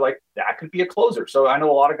pitch, you're like, that could be a closer. So I know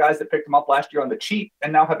a lot of guys that picked him up last year on the cheap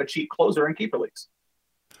and now have a cheap closer in keeper leagues.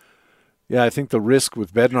 Yeah, I think the risk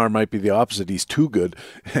with Bednar might be the opposite. He's too good.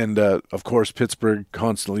 And, of course, Pittsburgh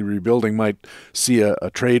constantly rebuilding might see a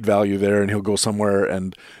trade value there, and he'll go somewhere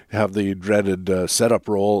and have the dreaded setup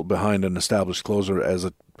role behind an established closer as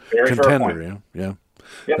a Very contender. Yeah.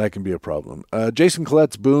 Yep. That can be a problem. Jason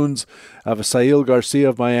Collette's Boons, Avisail Garcia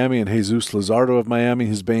of Miami, and Jesus Luzardo of Miami.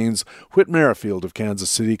 His Banes, Whit Merrifield of Kansas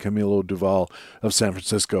City, Camilo Duval of San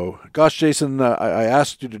Francisco. Gosh, Jason, I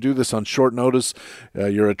asked you to do this on short notice.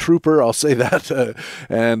 You're a trooper, I'll say that,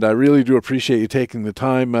 and I really do appreciate you taking the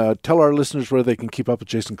time. Tell our listeners where they can keep up with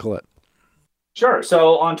Jason Collette. Sure.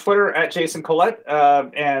 So on Twitter at Jason Collette,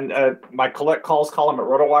 and my Collette Calls column at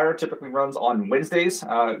RotoWire typically runs on Wednesdays.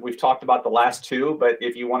 We've talked about the last two, but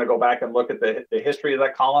if you want to go back and look at the history of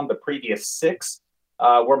that column, the previous 6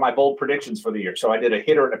 were my bold predictions for the year. So I did a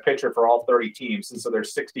hitter and a pitcher for all 30 teams. And so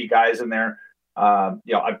there's 60 guys in there.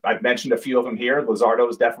 I've mentioned a few of them here. Luzardo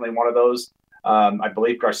is definitely one of those. I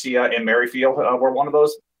believe Garcia and Merrifield were one of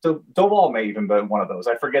those. So Doval may even be one of those.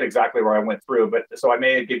 I forget exactly where I went through, but so I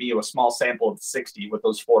may give you a small sample of 60 with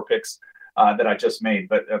those 4 picks that I just made.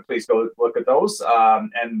 But please go look at those.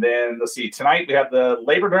 And then let's see. Tonight we have the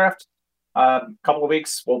Labor Draft. Couple of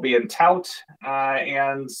weeks we'll be in Tout,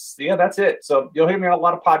 and yeah, that's it. So you'll hear me on a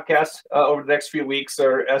lot of podcasts over the next few weeks,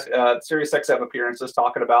 or Sirius XM appearances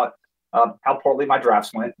talking about how poorly my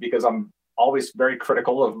drafts went, because I'm always very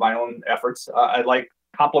critical of my own efforts. I like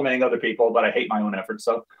complimenting other people, but I hate my own efforts.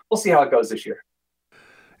 So we'll see how it goes this year.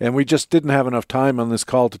 And we just didn't have enough time on this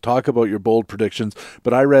call to talk about your bold predictions,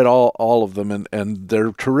 but I read all of them, and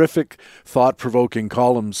they're terrific, thought-provoking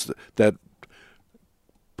columns that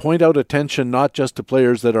point out attention not just to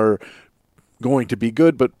players that are going to be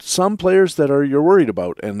good, but some players that you're worried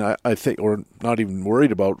about, and I think, or not even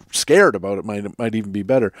worried about, scared about it might even be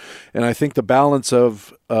better. And I think the balance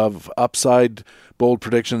of upside bold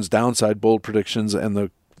predictions, downside bold predictions, and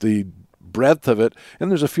the breadth of it,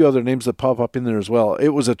 and there's a few other names that pop up in there as well. It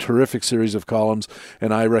was a terrific series of columns,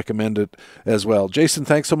 and I recommend it as well. Jason,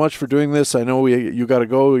 thanks so much for doing this. I know you got to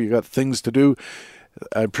go, you got things to do.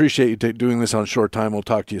 I appreciate you doing this on short time. We'll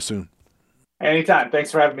talk to you soon. Anytime.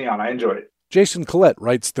 Thanks for having me on. I enjoyed it. Jason Collette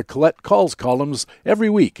writes the Collette Calls columns every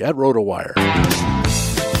week at RotoWire.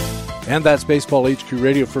 And that's Baseball HQ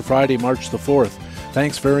Radio for Friday, March the 4th.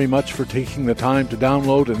 Thanks very much for taking the time to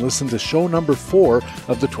download and listen to show number 4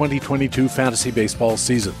 of the 2022 fantasy baseball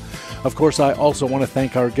season. Of course, I also want to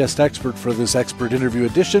thank our guest expert for this expert interview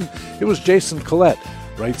edition. It was Jason Collette.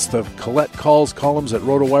 Writes the Collette Calls columns at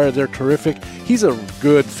RotoWire. They're terrific. He's a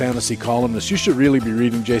good fantasy columnist. You should really be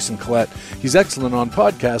reading Jason Collette. He's excellent on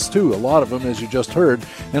podcasts, too, a lot of them, as you just heard,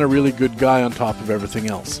 and a really good guy on top of everything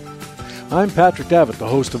else. I'm Patrick Davitt, the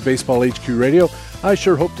host of Baseball HQ Radio. I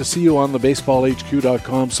sure hope to see you on the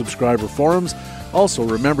BaseballHQ.com subscriber forums. Also,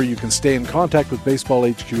 remember you can stay in contact with Baseball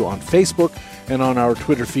HQ on Facebook and on our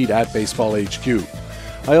Twitter feed at Baseball HQ.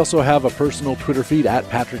 I also have a personal Twitter feed at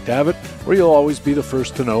Patrick Davitt, where you'll always be the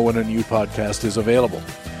first to know when a new podcast is available.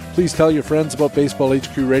 Please tell your friends about Baseball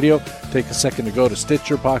HQ Radio. Take a second to go to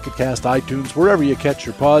Stitcher, Pocket Cast, iTunes, wherever you catch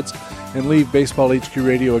your pods, and leave Baseball HQ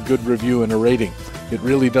Radio a good review and a rating. It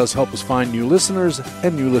really does help us find new listeners,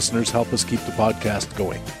 and new listeners help us keep the podcast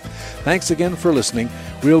going. Thanks again for listening.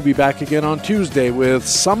 We'll be back again on Tuesday with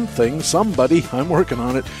somebody. I'm working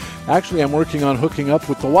on it. Actually, I'm working on hooking up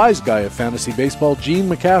with the wise guy of fantasy baseball, Gene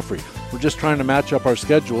McCaffrey. We're just trying to match up our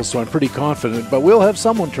schedules, so I'm pretty confident, but we'll have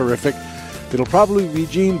someone terrific. It'll probably be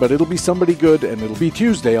Gene, but it'll be somebody good, and it'll be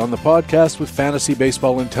Tuesday on the podcast with Fantasy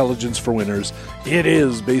Baseball Intelligence for Winners. It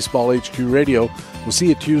is Baseball HQ Radio. We'll see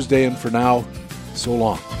you Tuesday, and for now, so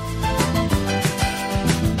long.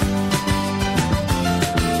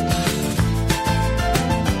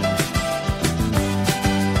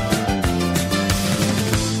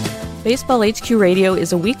 Baseball HQ Radio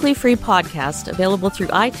is a weekly free podcast available through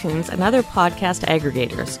iTunes and other podcast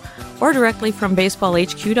aggregators, or directly from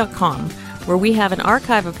baseballhq.com, where we have an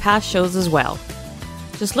archive of past shows as well.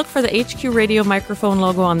 Just look for the HQ Radio microphone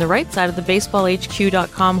logo on the right side of the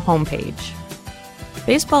baseballhq.com homepage.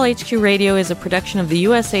 Baseball HQ Radio is a production of the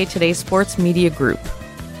USA Today Sports Media Group.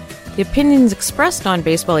 The opinions expressed on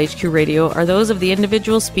Baseball HQ Radio are those of the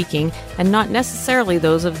individual speaking and not necessarily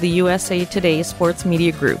those of the USA Today Sports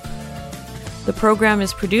Media Group. The program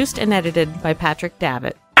is produced and edited by Patrick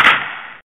Davitt.